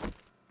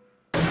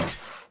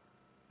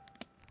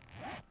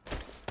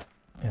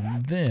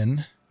 And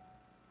then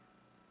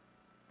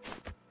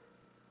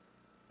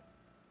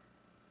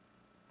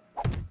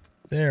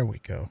there we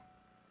go.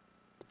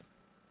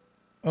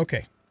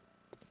 Okay.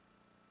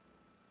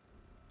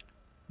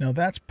 Now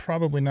that's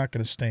probably not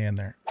going to stay in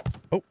there.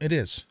 Oh, it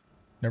is.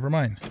 Never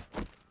mind.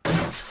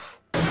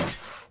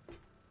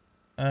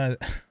 That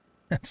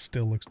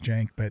still looks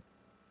jank, but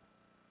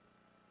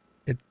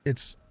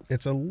it's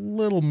a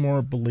little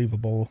more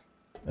believable.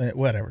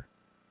 Whatever.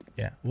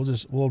 Yeah,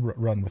 we'll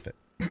run with it.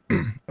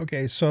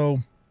 Okay, so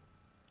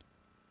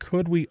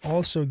could we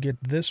also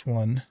get this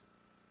one?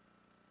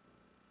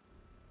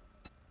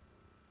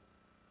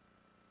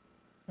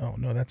 Oh,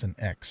 no, that's an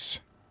X.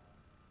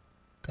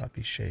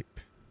 Copy shape,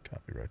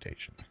 copy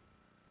rotation.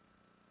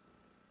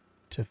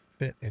 To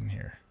fit in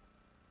here.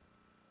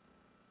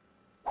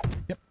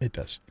 Yep, it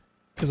does.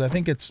 Because I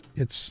think it's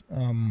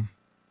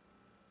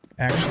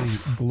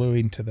actually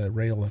gluing to the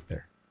rail up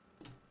there.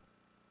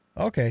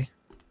 Okay.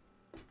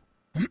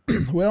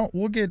 Well,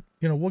 we'll get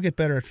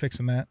better at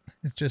fixing that.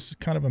 It's just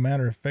kind of a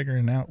matter of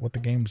figuring out what the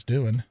game's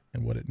doing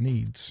and what it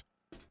needs.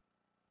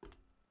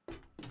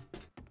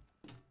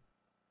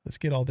 Let's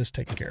get all this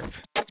taken care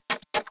of.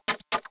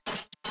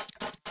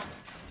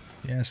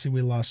 Yeah, see,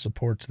 we lost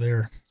supports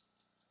there.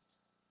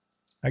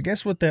 I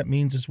guess what that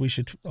means is we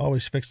should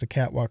always fix the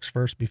catwalks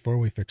first before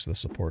we fix the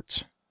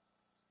supports.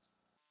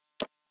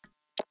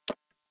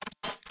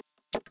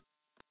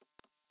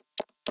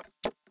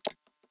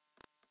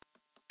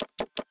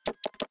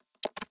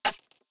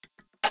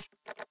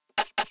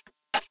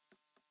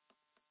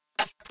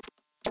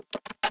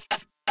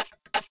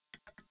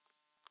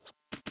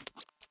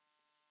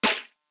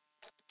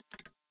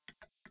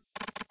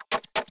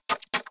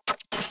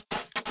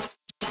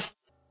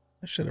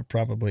 I should have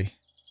probably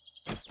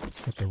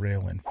put the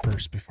rail in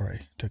first before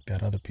I took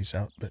that other piece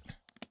out, but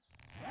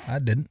I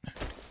didn't.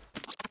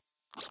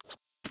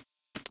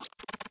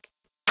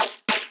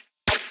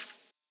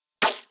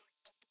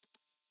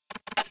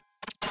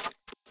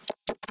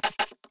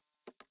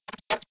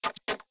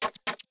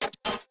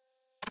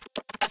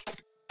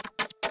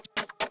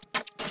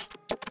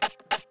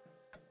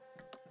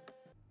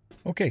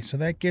 Okay, so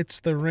that gets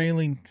the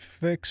railing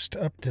fixed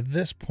up to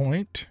this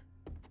point.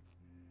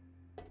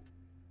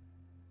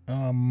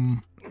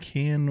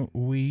 Can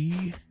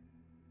we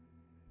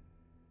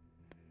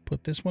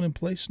put this one in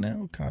place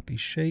now? Copy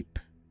shape.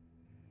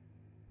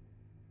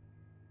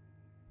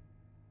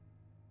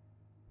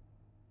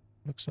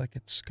 Looks like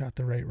it's got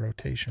the right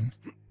rotation.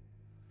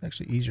 It's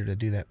actually easier to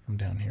do that from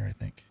down here, I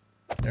think.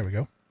 There we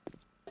go.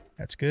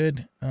 That's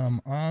good.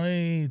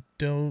 I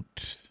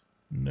don't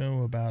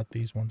know about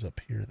these ones up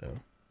here, though.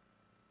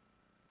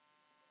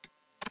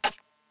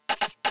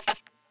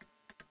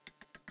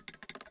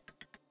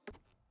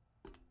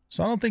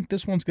 So I don't think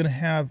this one's going to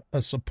have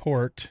a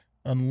support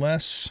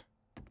unless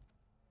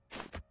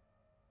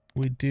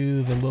we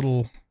do the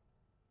little,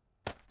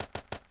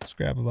 let's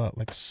grab about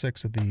like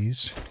 6 of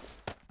these.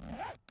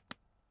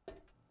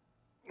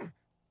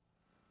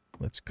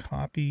 Let's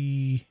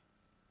copy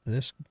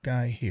this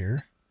guy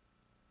here.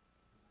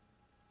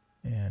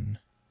 And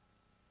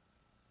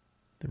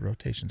the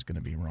rotation's going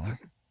to be wrong.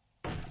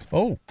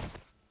 Oh!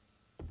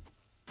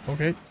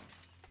 Okay.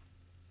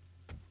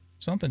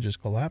 Something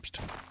just collapsed.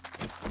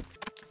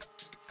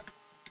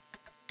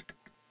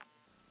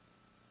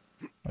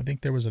 I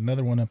think there was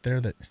another one up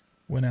there that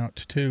went out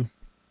too.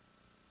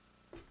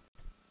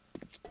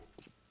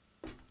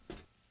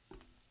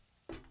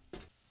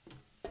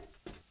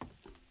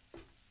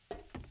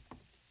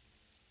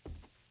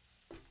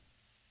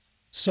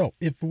 So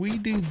if we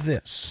do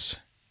this,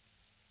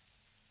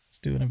 let's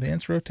do an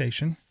advanced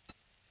rotation.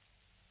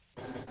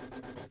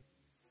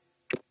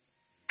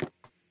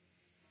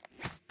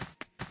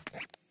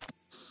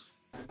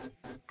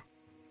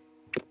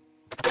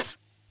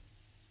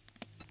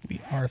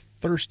 We are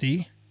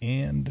thirsty.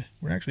 And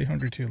we're actually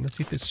hungry too. Let's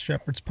eat this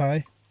shepherd's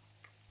pie.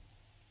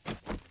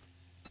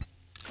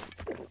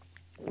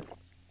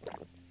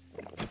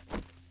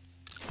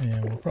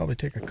 And we'll probably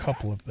take a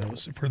couple of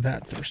those if we're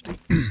that thirsty.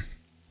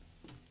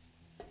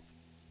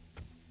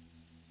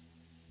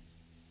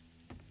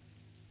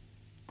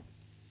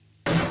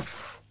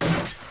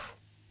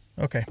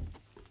 Okay.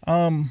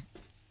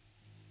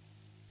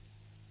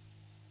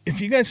 If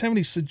you guys have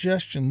any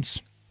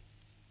suggestions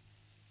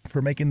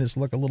for making this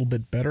look a little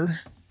bit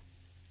better,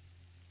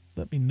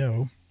 let me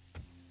know.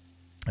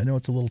 I know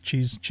it's a little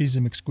cheesy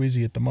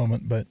McSqueezy at the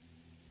moment, but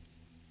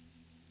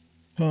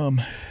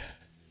and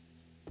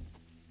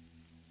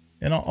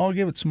I'll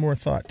give it some more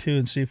thought too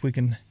and see if we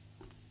can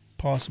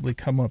possibly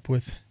come up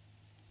with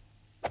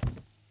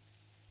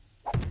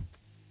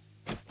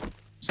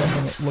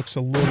something that looks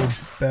a little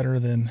better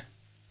than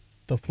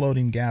the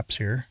floating gaps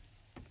here.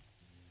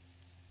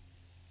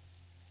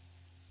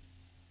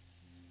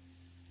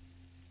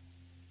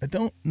 I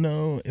don't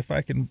know if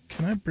I can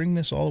I bring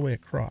this all the way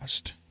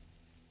across?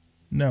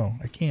 No,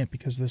 I can't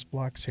because this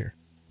block's here.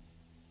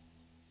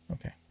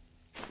 Okay.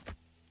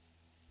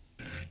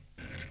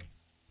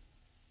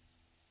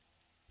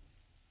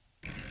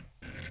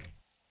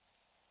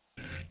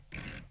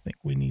 I think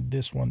we need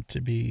this one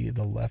to be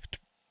the left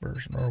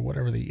version or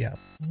whatever the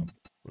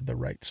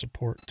right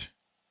support.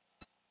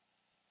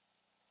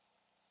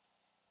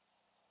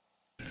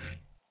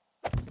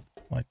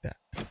 Like that.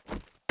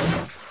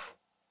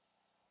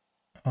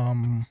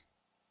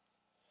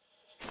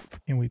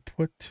 Can we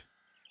put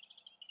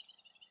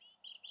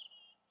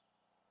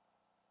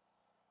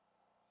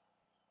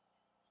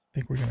I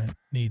think we're gonna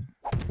need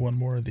one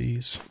more of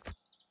these.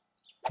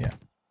 Yeah.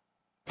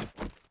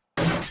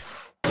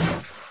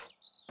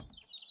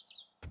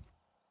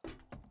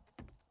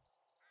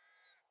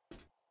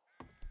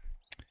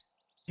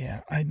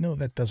 Yeah, I know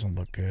that doesn't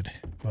look good,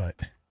 but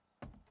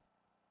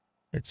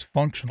it's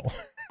functional.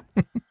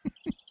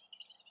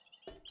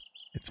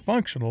 It's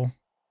functional.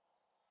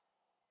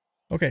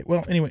 Okay,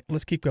 well, anyway,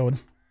 let's keep going.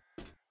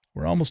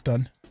 We're almost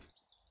done.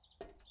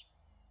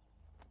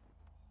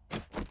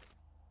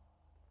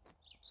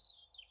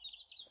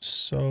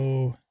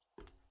 So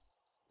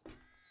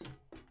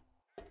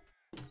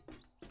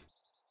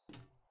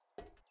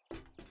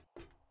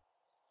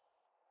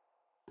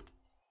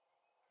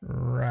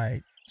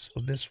right. So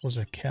this was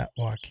a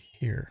catwalk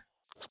here.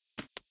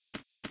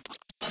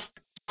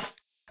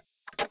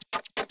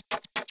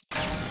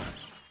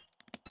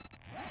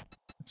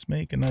 Let's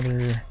make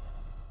another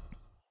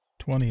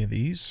 20 of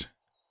these.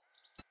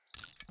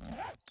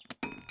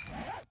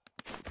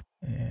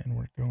 And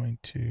we're going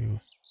to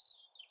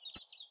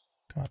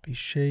copy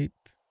shape,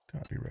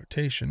 copy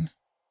rotation.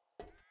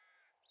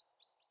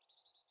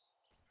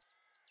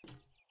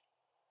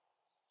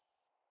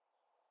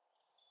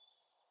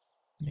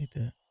 Need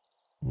to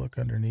look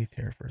underneath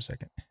here for a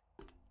second.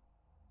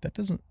 That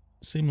doesn't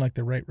seem like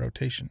the right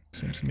rotation.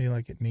 Seems to me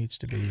like it needs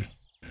to be,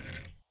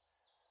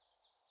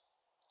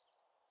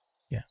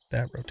 yeah,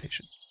 that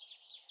rotation.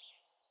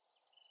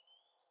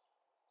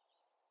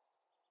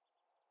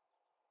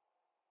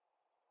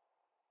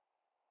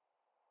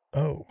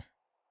 Oh.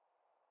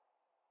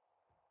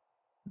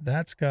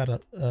 That's got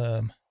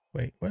a,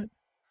 wait, what?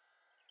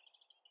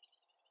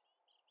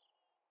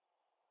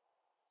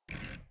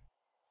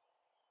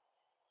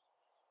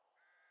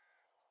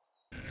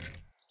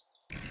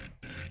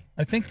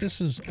 I think this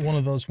is one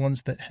of those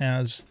ones that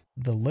has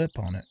the lip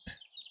on it.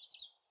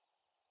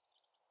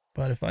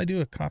 But if I do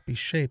a copy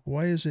shape,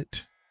 why is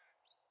it...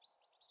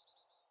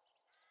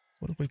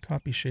 What if we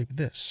copy shape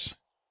this?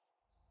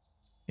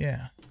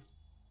 Yeah.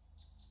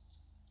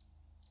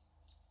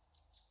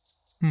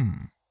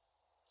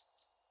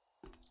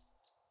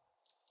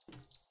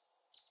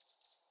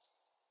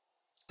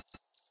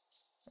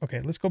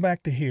 Okay, let's go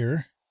back to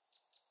here.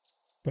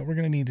 But we're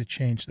going to need to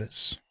change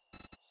this.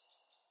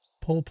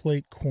 Pull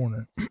plate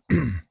corner.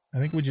 I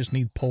think we just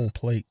need pull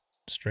plate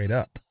straight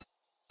up.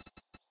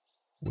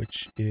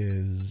 Which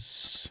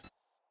is...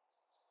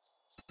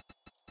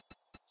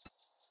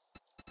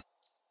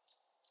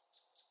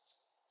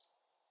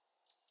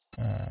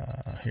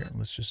 here,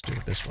 let's just do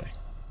it this way.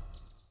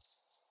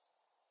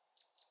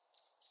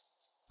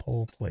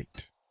 Pull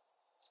plate.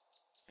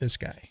 This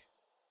guy.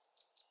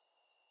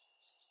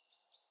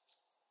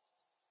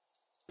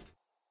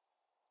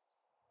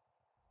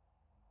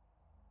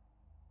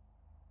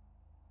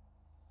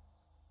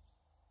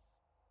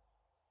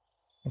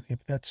 Okay,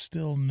 but that's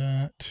still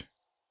not...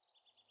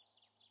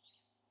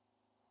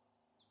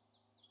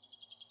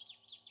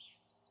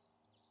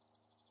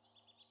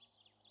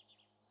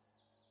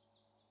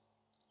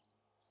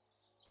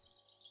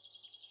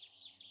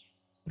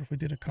 What if we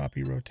did a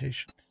copy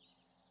rotation?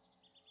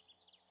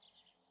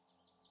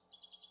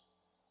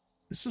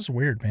 This is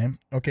weird, man.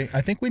 Okay,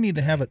 I think we need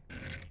to have it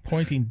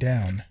pointing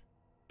down.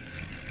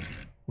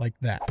 Like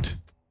that.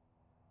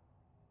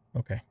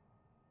 Okay.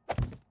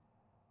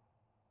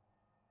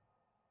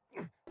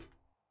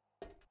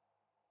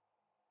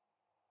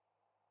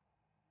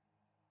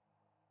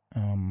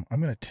 I'm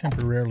going to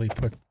temporarily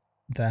put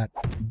that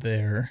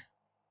there.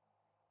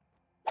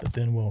 But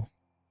then we'll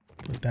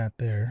put that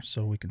there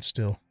so we can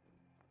still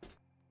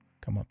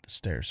come up the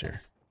stairs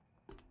here.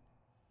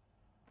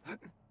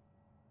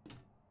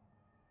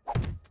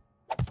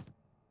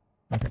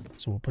 Okay,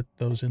 so we'll put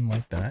those in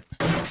like that.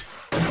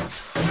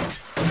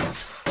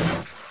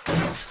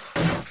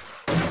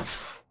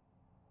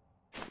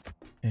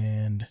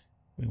 And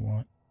we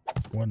want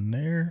one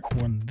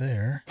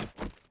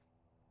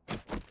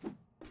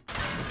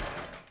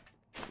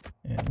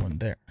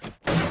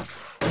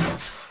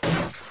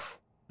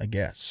I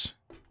guess.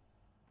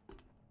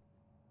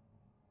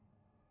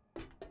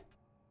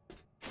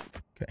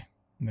 Okay,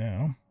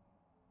 now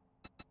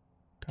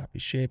copy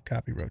shape,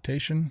 copy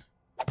rotation.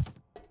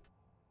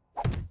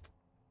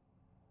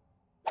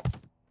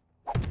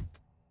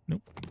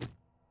 Nope.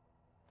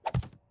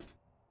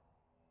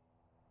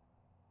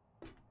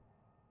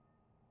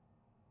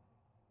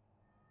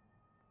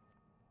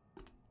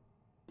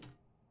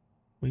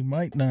 We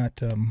might not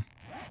be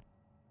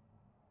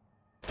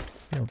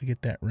able to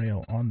get that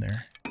rail on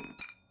there.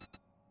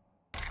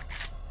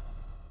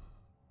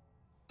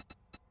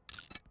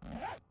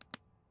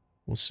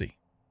 We'll see.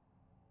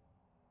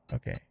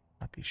 Okay,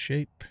 copy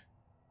shape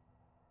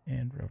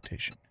and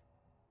rotation.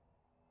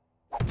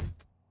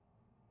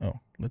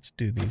 Oh, let's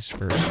do these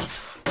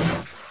first.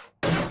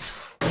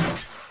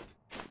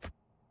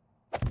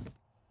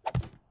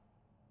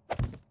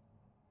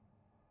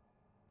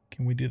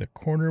 Can we do the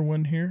corner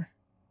one here?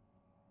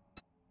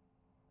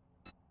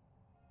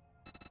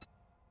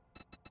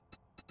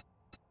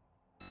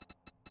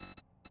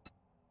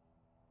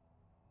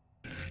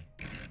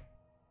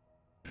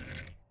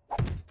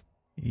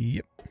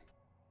 Yep.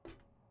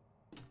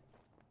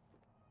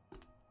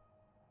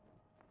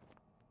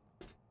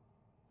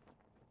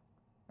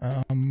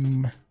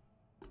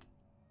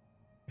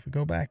 If we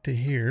go back to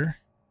here,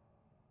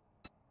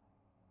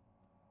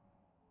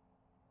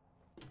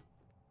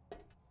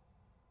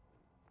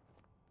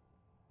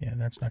 yeah,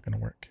 that's not going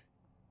to work.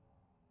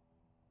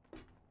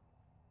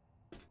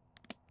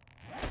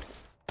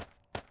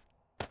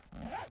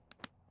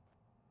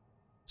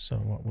 So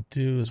what we'll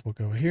do is we'll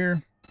go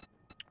here.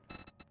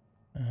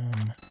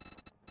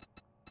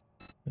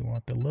 We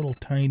want the little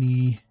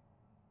tiny,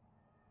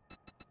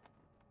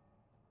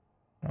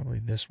 probably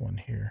this one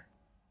here.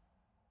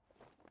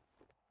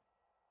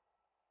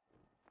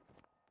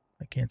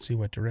 I can't see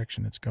what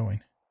direction it's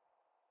going.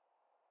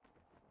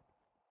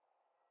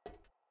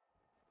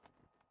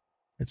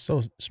 It's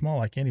so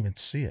small I can't even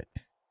see it.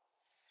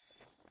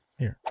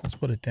 Here, let's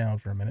put it down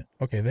for a minute.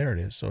 Okay, there it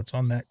is. So it's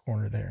on that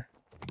corner there.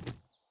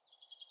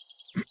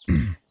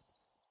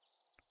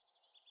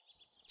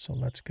 So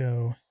let's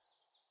go.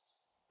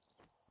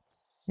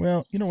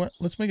 Well, you know what?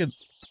 Let's make it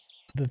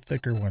the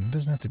thicker one. It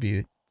doesn't have to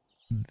be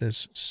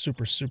this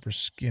super, super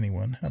skinny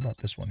one. How about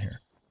this one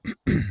here?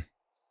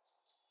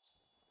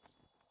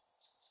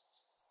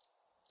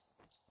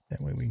 That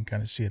way we can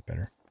kind of see it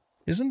better.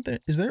 Is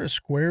there a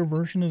square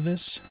version of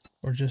this,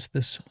 or just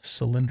this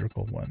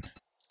cylindrical one?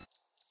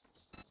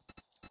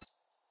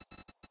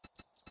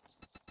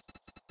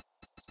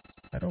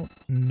 I don't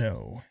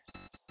know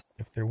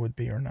if there would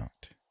be or not.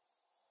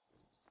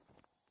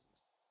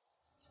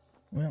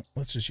 Well,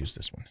 let's just use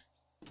this one.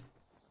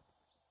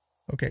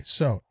 Okay,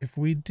 so if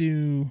we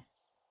do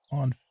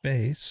on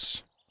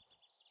face,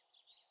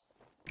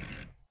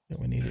 then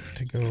we need it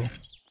to go.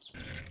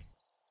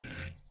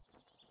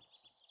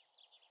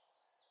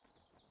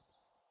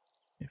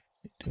 If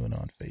we do an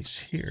on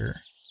face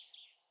here.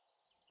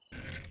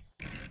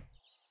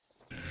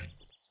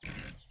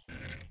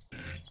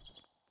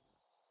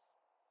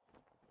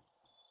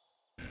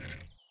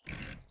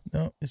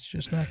 No, it's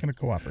just not going to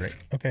cooperate.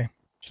 Okay,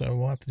 so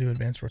we'll have to do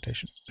advanced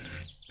rotation.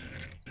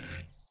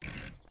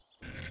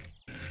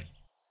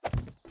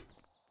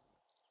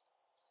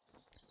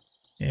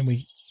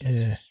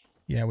 And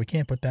yeah, we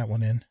can't put that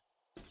one in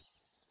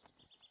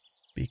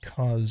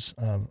because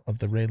of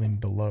the railing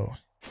below.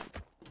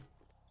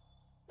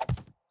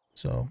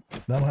 So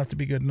that'll have to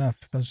be good enough.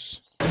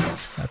 Those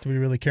have to be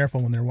really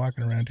careful when they're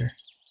walking around here.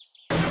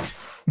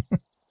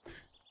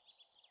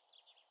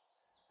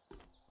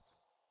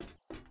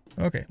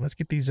 Okay, let's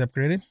get these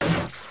upgraded.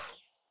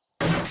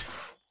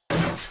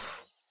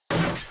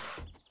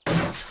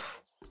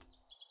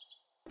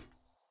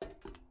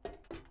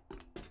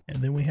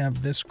 And then we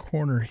have this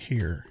corner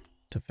here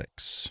to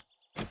fix.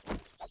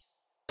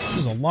 This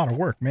is a lot of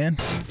work, man.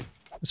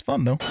 It's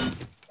fun, though.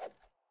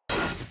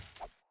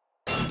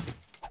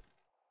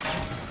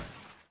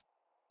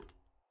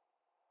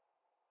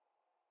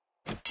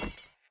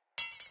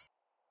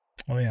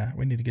 Oh, yeah,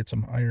 we need to get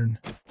some iron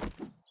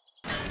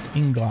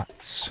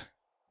ingots.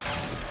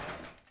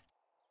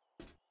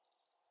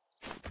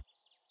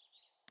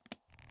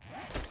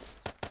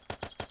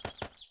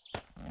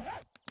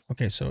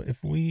 Okay, so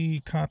if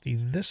we copy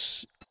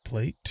this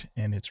plate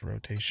and its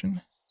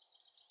rotation.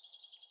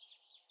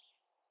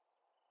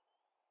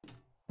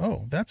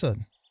 Oh, that's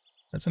an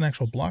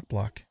actual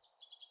block.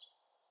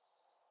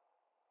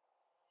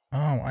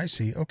 Oh, I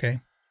see. Okay.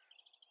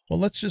 Well,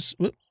 let's just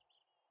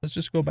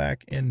go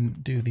back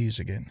and do these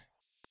again.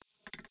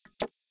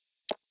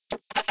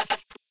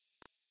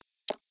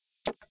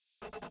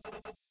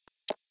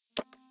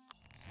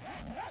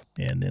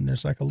 And then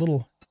there's like a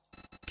little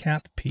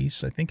cap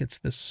piece. I think it's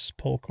this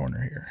pole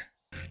corner here.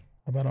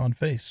 How about on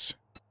face?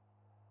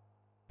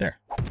 There.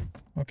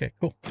 Okay,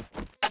 cool.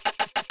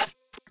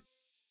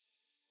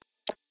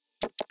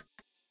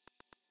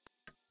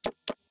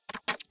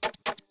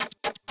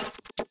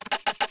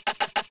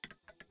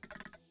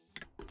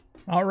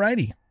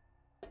 Alrighty.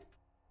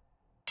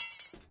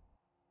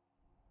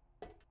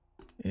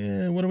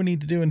 What do we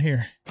need to do in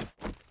here?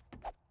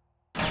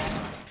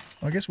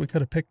 Well, I guess we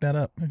could have picked that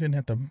up. I didn't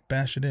have to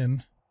bash it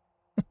in.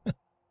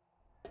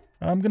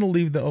 I'm going to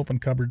leave the open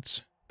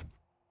cupboards.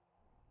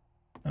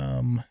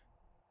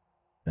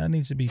 That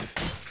needs to be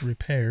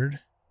repaired.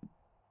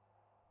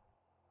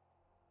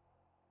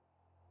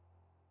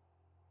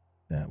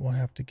 That will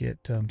have to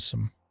get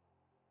some...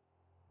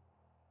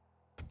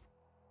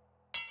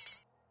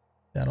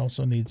 That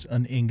also needs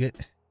an ingot.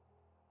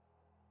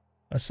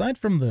 Aside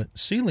from the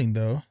ceiling,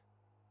 though,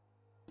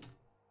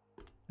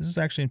 this is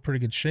actually in pretty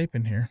good shape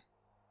in here.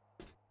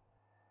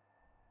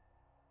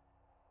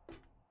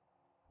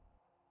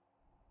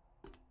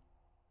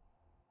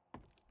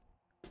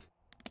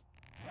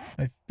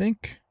 I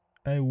think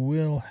I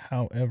will,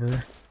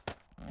 however,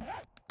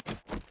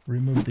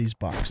 remove these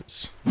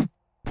boxes.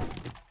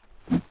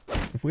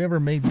 If we ever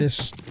made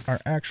this our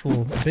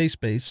actual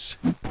base,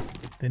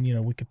 then, you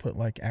know, we could put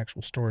like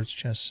actual storage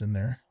chests in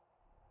there.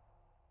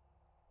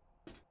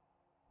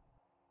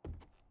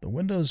 The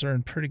windows are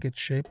in pretty good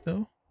shape,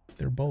 though.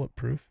 They're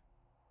bulletproof.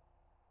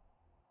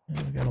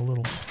 And we got a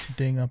little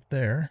ding up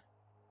there.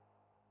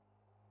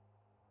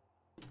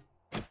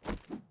 Okay,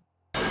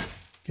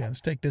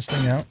 let's take this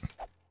thing out.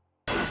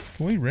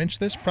 Can we wrench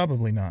this?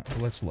 Probably not,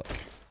 but let's look.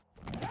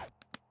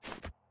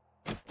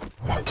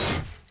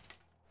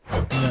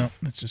 No,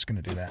 it's just going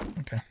to do that.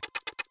 Okay.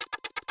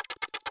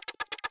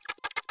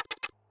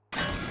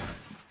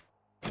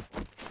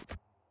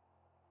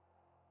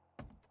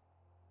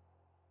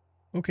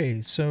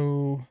 Okay,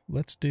 so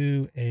let's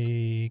do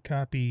a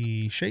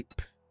copy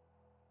shape.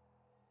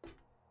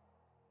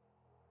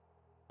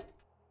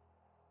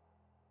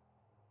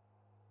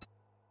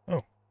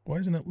 Oh, why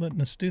isn't it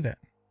letting us do that?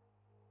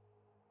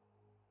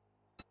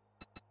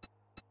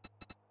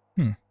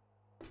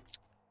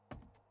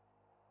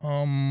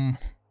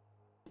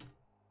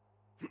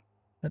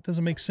 That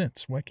doesn't make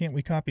sense. Why can't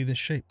we copy this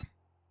shape?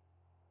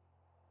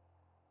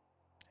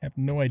 I have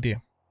no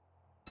idea.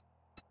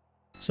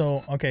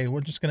 So, okay,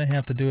 we're just going to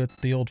have to do it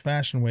the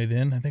old-fashioned way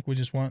then. I think we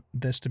just want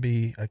this to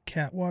be a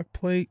catwalk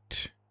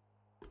plate.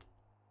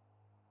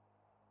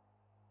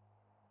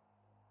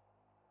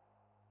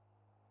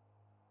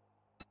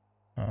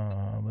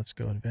 Let's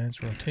go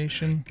advanced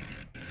rotation.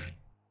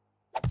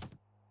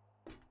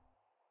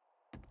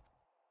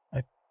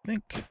 I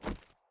think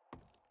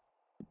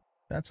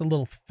that's a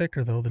little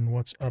thicker, though, than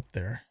what's up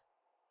there.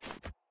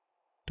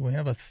 Do we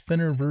have a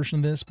thinner version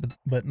of this,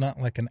 but not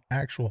like an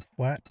actual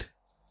flat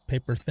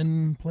paper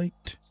thin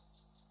plate?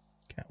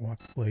 Catwalk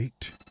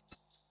plate.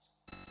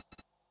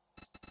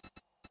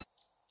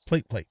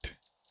 Plate.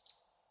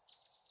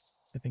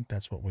 I think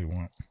that's what we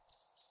want.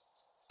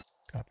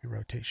 Copy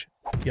rotation.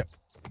 Yep.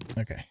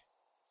 Okay.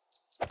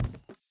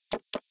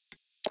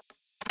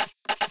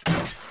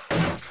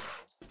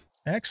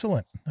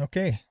 Excellent.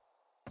 Okay.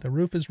 The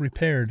roof is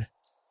repaired.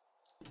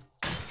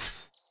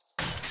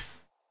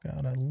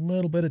 Got a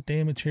little bit of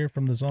damage here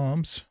from the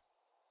zombies.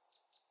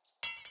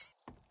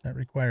 That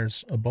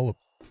requires a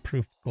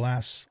bulletproof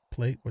glass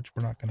plate, which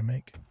we're not going to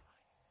make.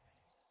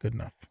 Good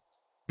enough.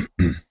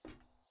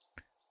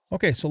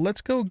 Okay, so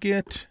let's go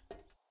get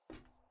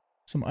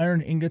some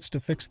iron ingots to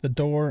fix the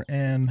door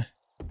and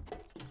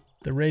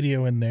the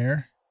radio in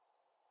there.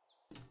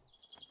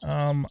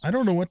 I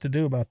don't know what to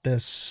do about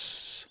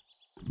this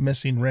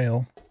missing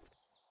rail.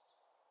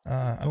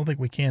 I don't think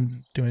we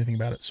can do anything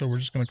about it, so we're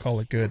just going to call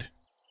it good.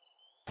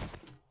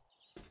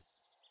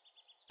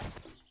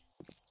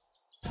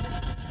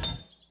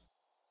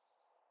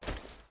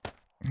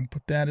 And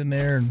put that in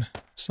there and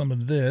some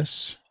of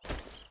this.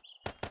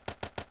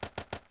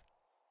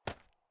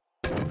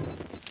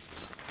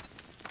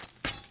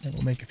 And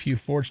we'll make a few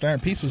forged iron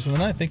pieces, and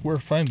then I think we're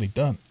finally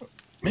done.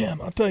 Man,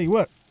 I'll tell you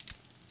what.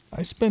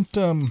 I spent,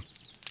 I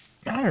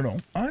don't know,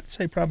 I'd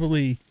say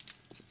probably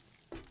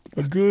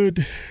a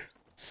good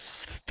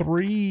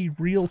 3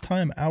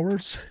 real-time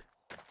hours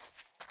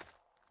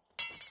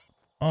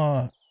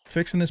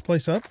fixing this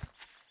place up.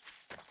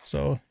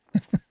 So,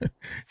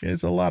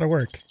 it's a lot of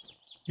work.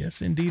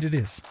 Yes, indeed it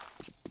is.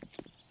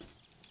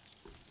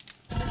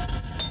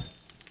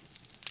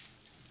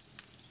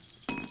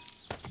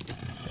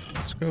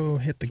 Let's go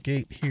hit the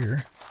gate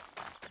here.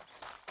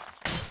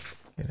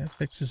 Okay, that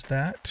fixes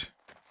that.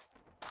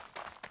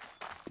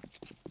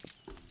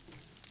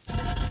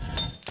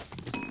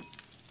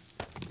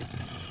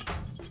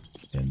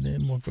 And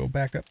then we'll go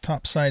back up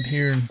top side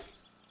here and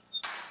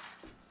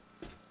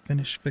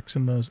finish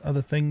fixing those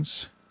other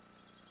things.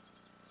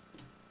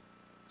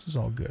 This is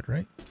all good,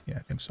 right? Yeah, I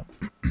think so.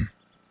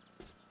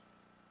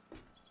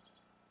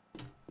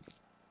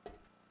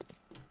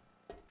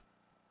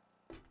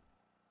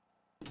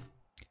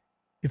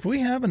 If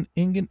we have an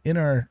ingot in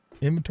our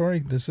inventory,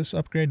 does this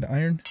upgrade to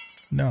iron?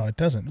 No, it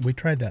doesn't. We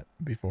tried that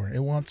before. It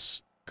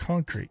wants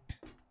concrete.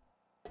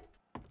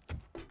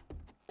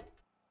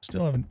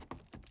 Still haven't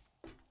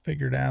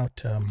figured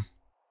out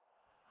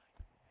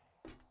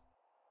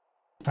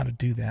how to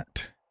do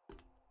that.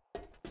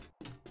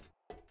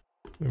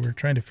 We were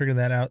trying to figure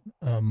that out.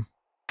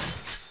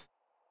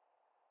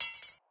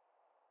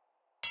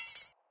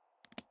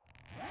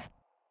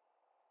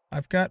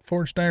 I've got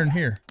forged iron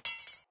here.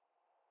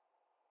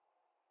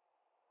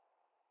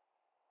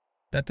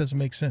 That doesn't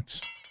make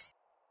sense.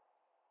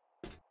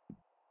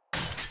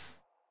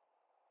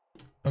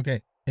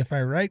 Okay, if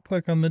I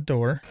right-click on the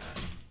door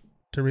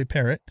to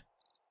repair it,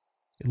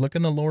 you look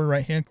in the lower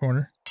right-hand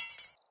corner,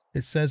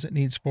 it says it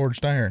needs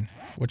forged iron,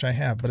 which I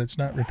have, but it's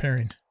not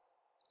repairing.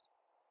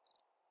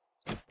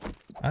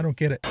 I don't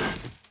get it.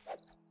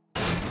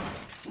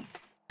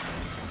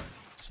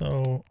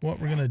 So what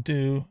we're going to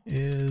do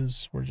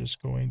is we're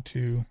just going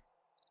to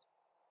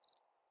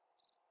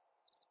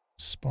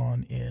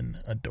spawn in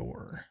a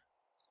door.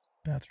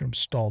 Bathroom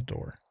stall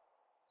door.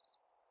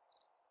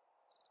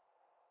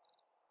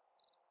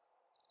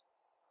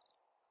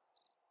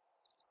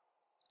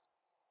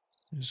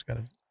 You just got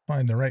to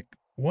find the right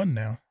one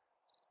now.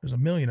 There's a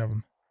million of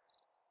them.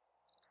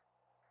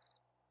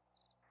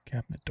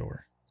 Cabinet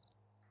door.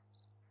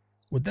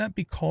 Would that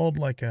be called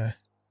like an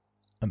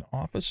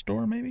office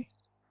door maybe?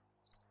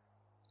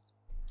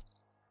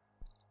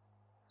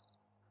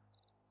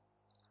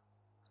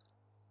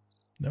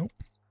 Nope.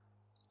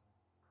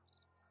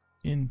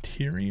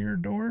 Interior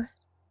door?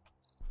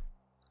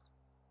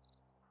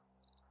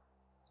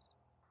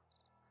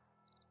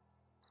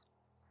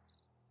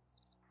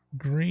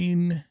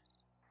 Green,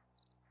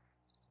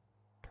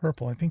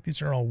 purple. I think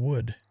these are all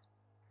wood.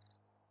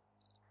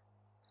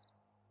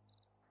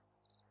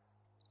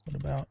 What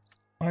about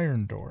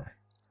iron door?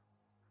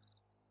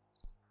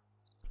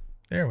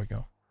 There we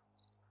go.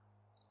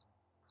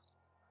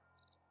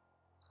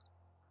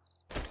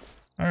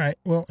 All right,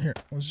 well, here,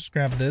 let's just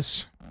grab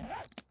this.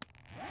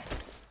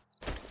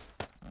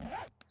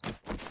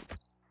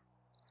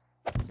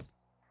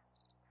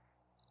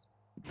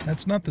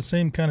 That's not the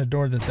same kind of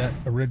door that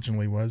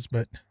originally was,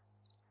 but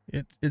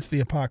it's the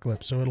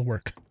apocalypse, so it'll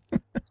work.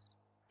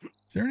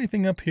 Is there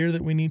anything up here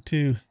that we need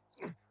to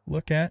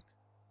look at?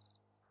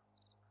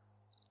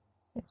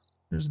 Oh,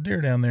 there's a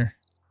deer down there.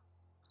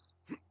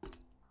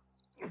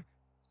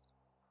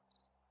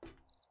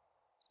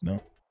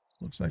 No,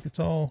 looks like it's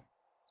all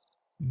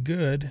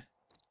good.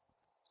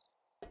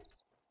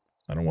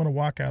 I don't want to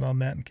walk out on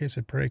that in case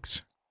it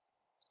breaks.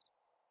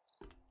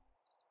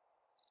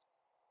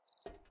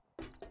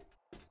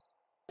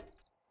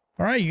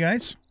 All right, you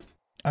guys.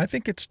 I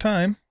think it's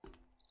time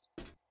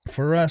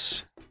for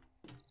us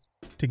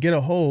to get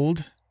a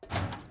hold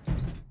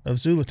of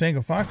Zulu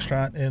Tango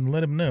Foxtrot and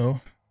let him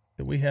know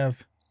that we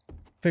have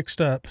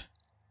fixed up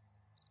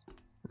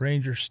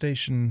Ranger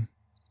Station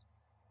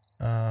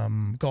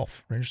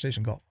Golf. Ranger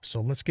Station Golf.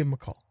 So let's give him a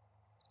call.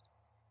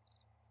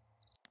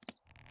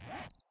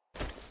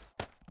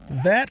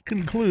 That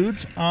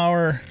concludes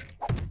our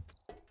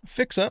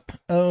fix-up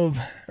of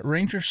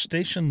Ranger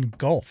Station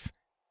Golf.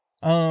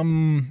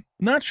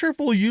 Not sure if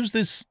we'll use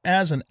this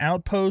as an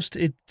outpost.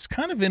 It's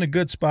kind of in a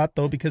good spot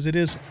though, because it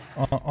is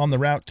on the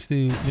route to,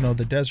 you know,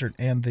 the desert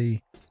and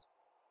the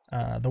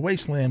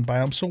wasteland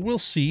biome. So we'll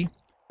see.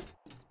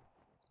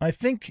 I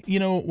think, you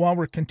know, while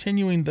we're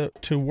continuing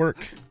to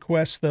work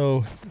quests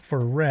though for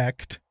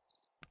Wrecked,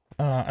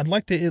 I'd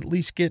like to at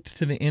least get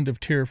to the end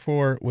of Tier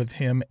 4 with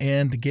him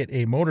and get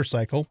a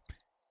motorcycle,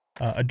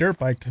 a dirt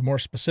bike more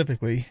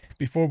specifically,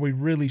 before we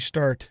really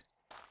start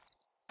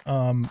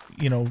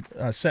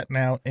setting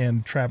out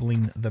and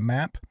traveling the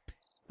map.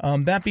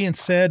 That being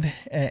said,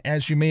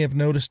 as you may have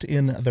noticed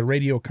in the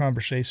radio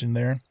conversation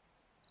there,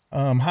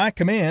 High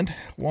Command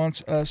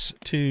wants us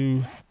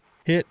to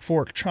hit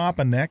Fort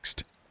Choppa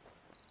next.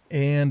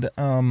 And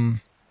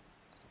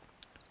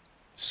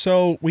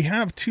so we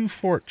have 2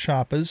 Fort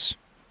Choppas.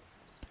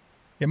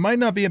 It might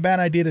not be a bad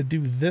idea to do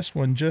this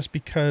one just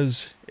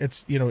because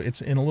it's, you know,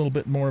 it's in a little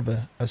bit more of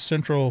a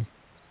central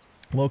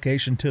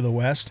location to the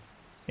west,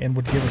 and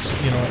would give us,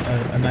 you know,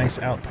 a nice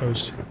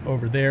outpost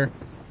over there.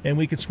 And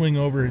we could swing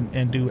over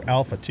and do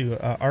Alpha too.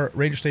 Our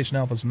Ranger Station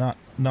Alpha is not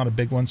a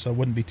big one, so it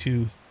wouldn't be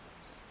too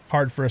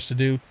hard for us to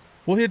do.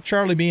 We'll hit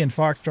Charlie B and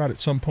Foxtrot at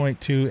some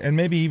point too, and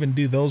maybe even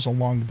do those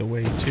along the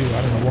way too.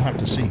 I don't know. We'll have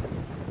to see.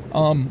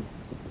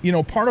 You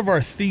know, part of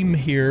our theme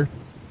here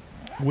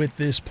with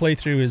this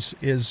playthrough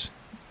is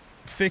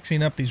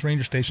fixing up these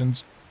ranger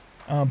stations.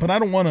 But I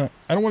don't want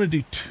to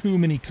do too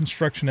many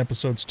construction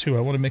episodes too.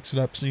 I want to mix it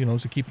up, so, you know,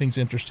 to keep things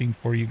interesting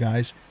for you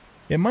guys.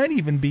 It might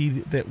even be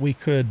that we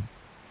could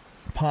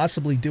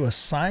possibly do a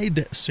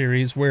side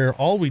series where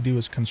all we do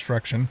is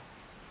construction.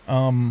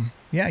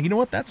 Yeah, you know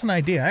what? That's an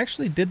idea. I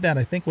actually did that,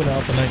 I think, with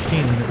Alpha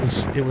 19,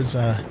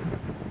 and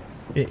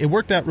it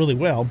worked out really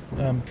well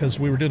because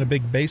we were doing a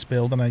big base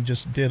build, and I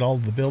just did all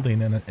of the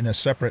building in a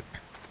separate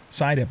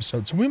side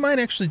episode. So we might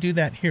actually do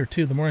that here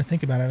too. The more I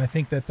think about it, I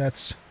think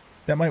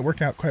that might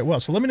work out quite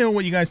well. So let me know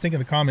what you guys think in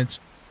the comments.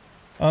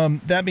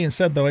 That being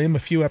said, though, I am a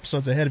few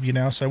episodes ahead of you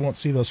now, so I won't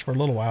see those for a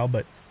little while.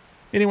 But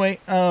anyway,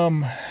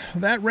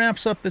 that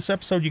wraps up this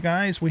episode, you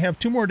guys. We have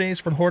 2 more days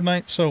for the Horde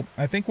Night, so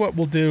I think what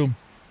we'll do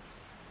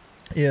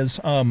is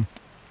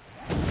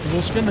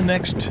we'll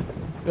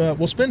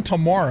spend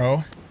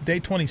tomorrow, day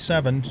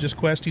 27, just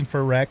questing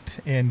for Wrecked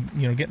and,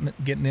 you know,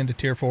 getting into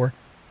Tier 4,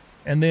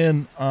 and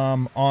then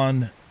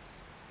on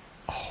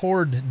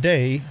Horde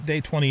day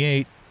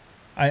 28.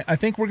 I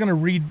think we're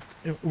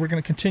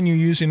gonna continue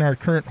using our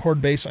current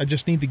horde base. I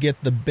just need to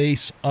get the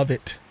base of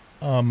it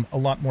a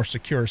lot more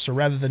secure. So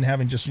rather than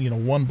having just, you know,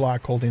 one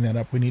block holding that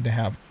up, we need to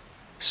have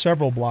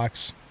several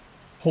blocks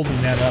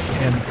holding that up,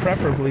 and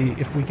preferably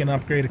if we can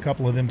upgrade a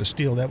couple of them to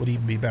steel, that would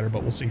even be better,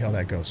 but we'll see how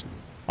that goes.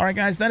 All right,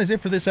 guys, that is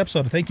it for this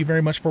episode. Thank you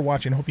very much for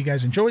watching. I hope you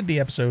guys enjoyed the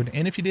episode,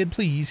 and if you did,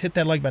 please hit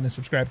that like button and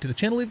subscribe to the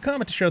channel, leave a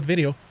comment to share the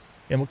video,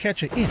 and we'll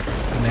catch you in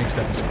the next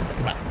episode.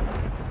 Goodbye.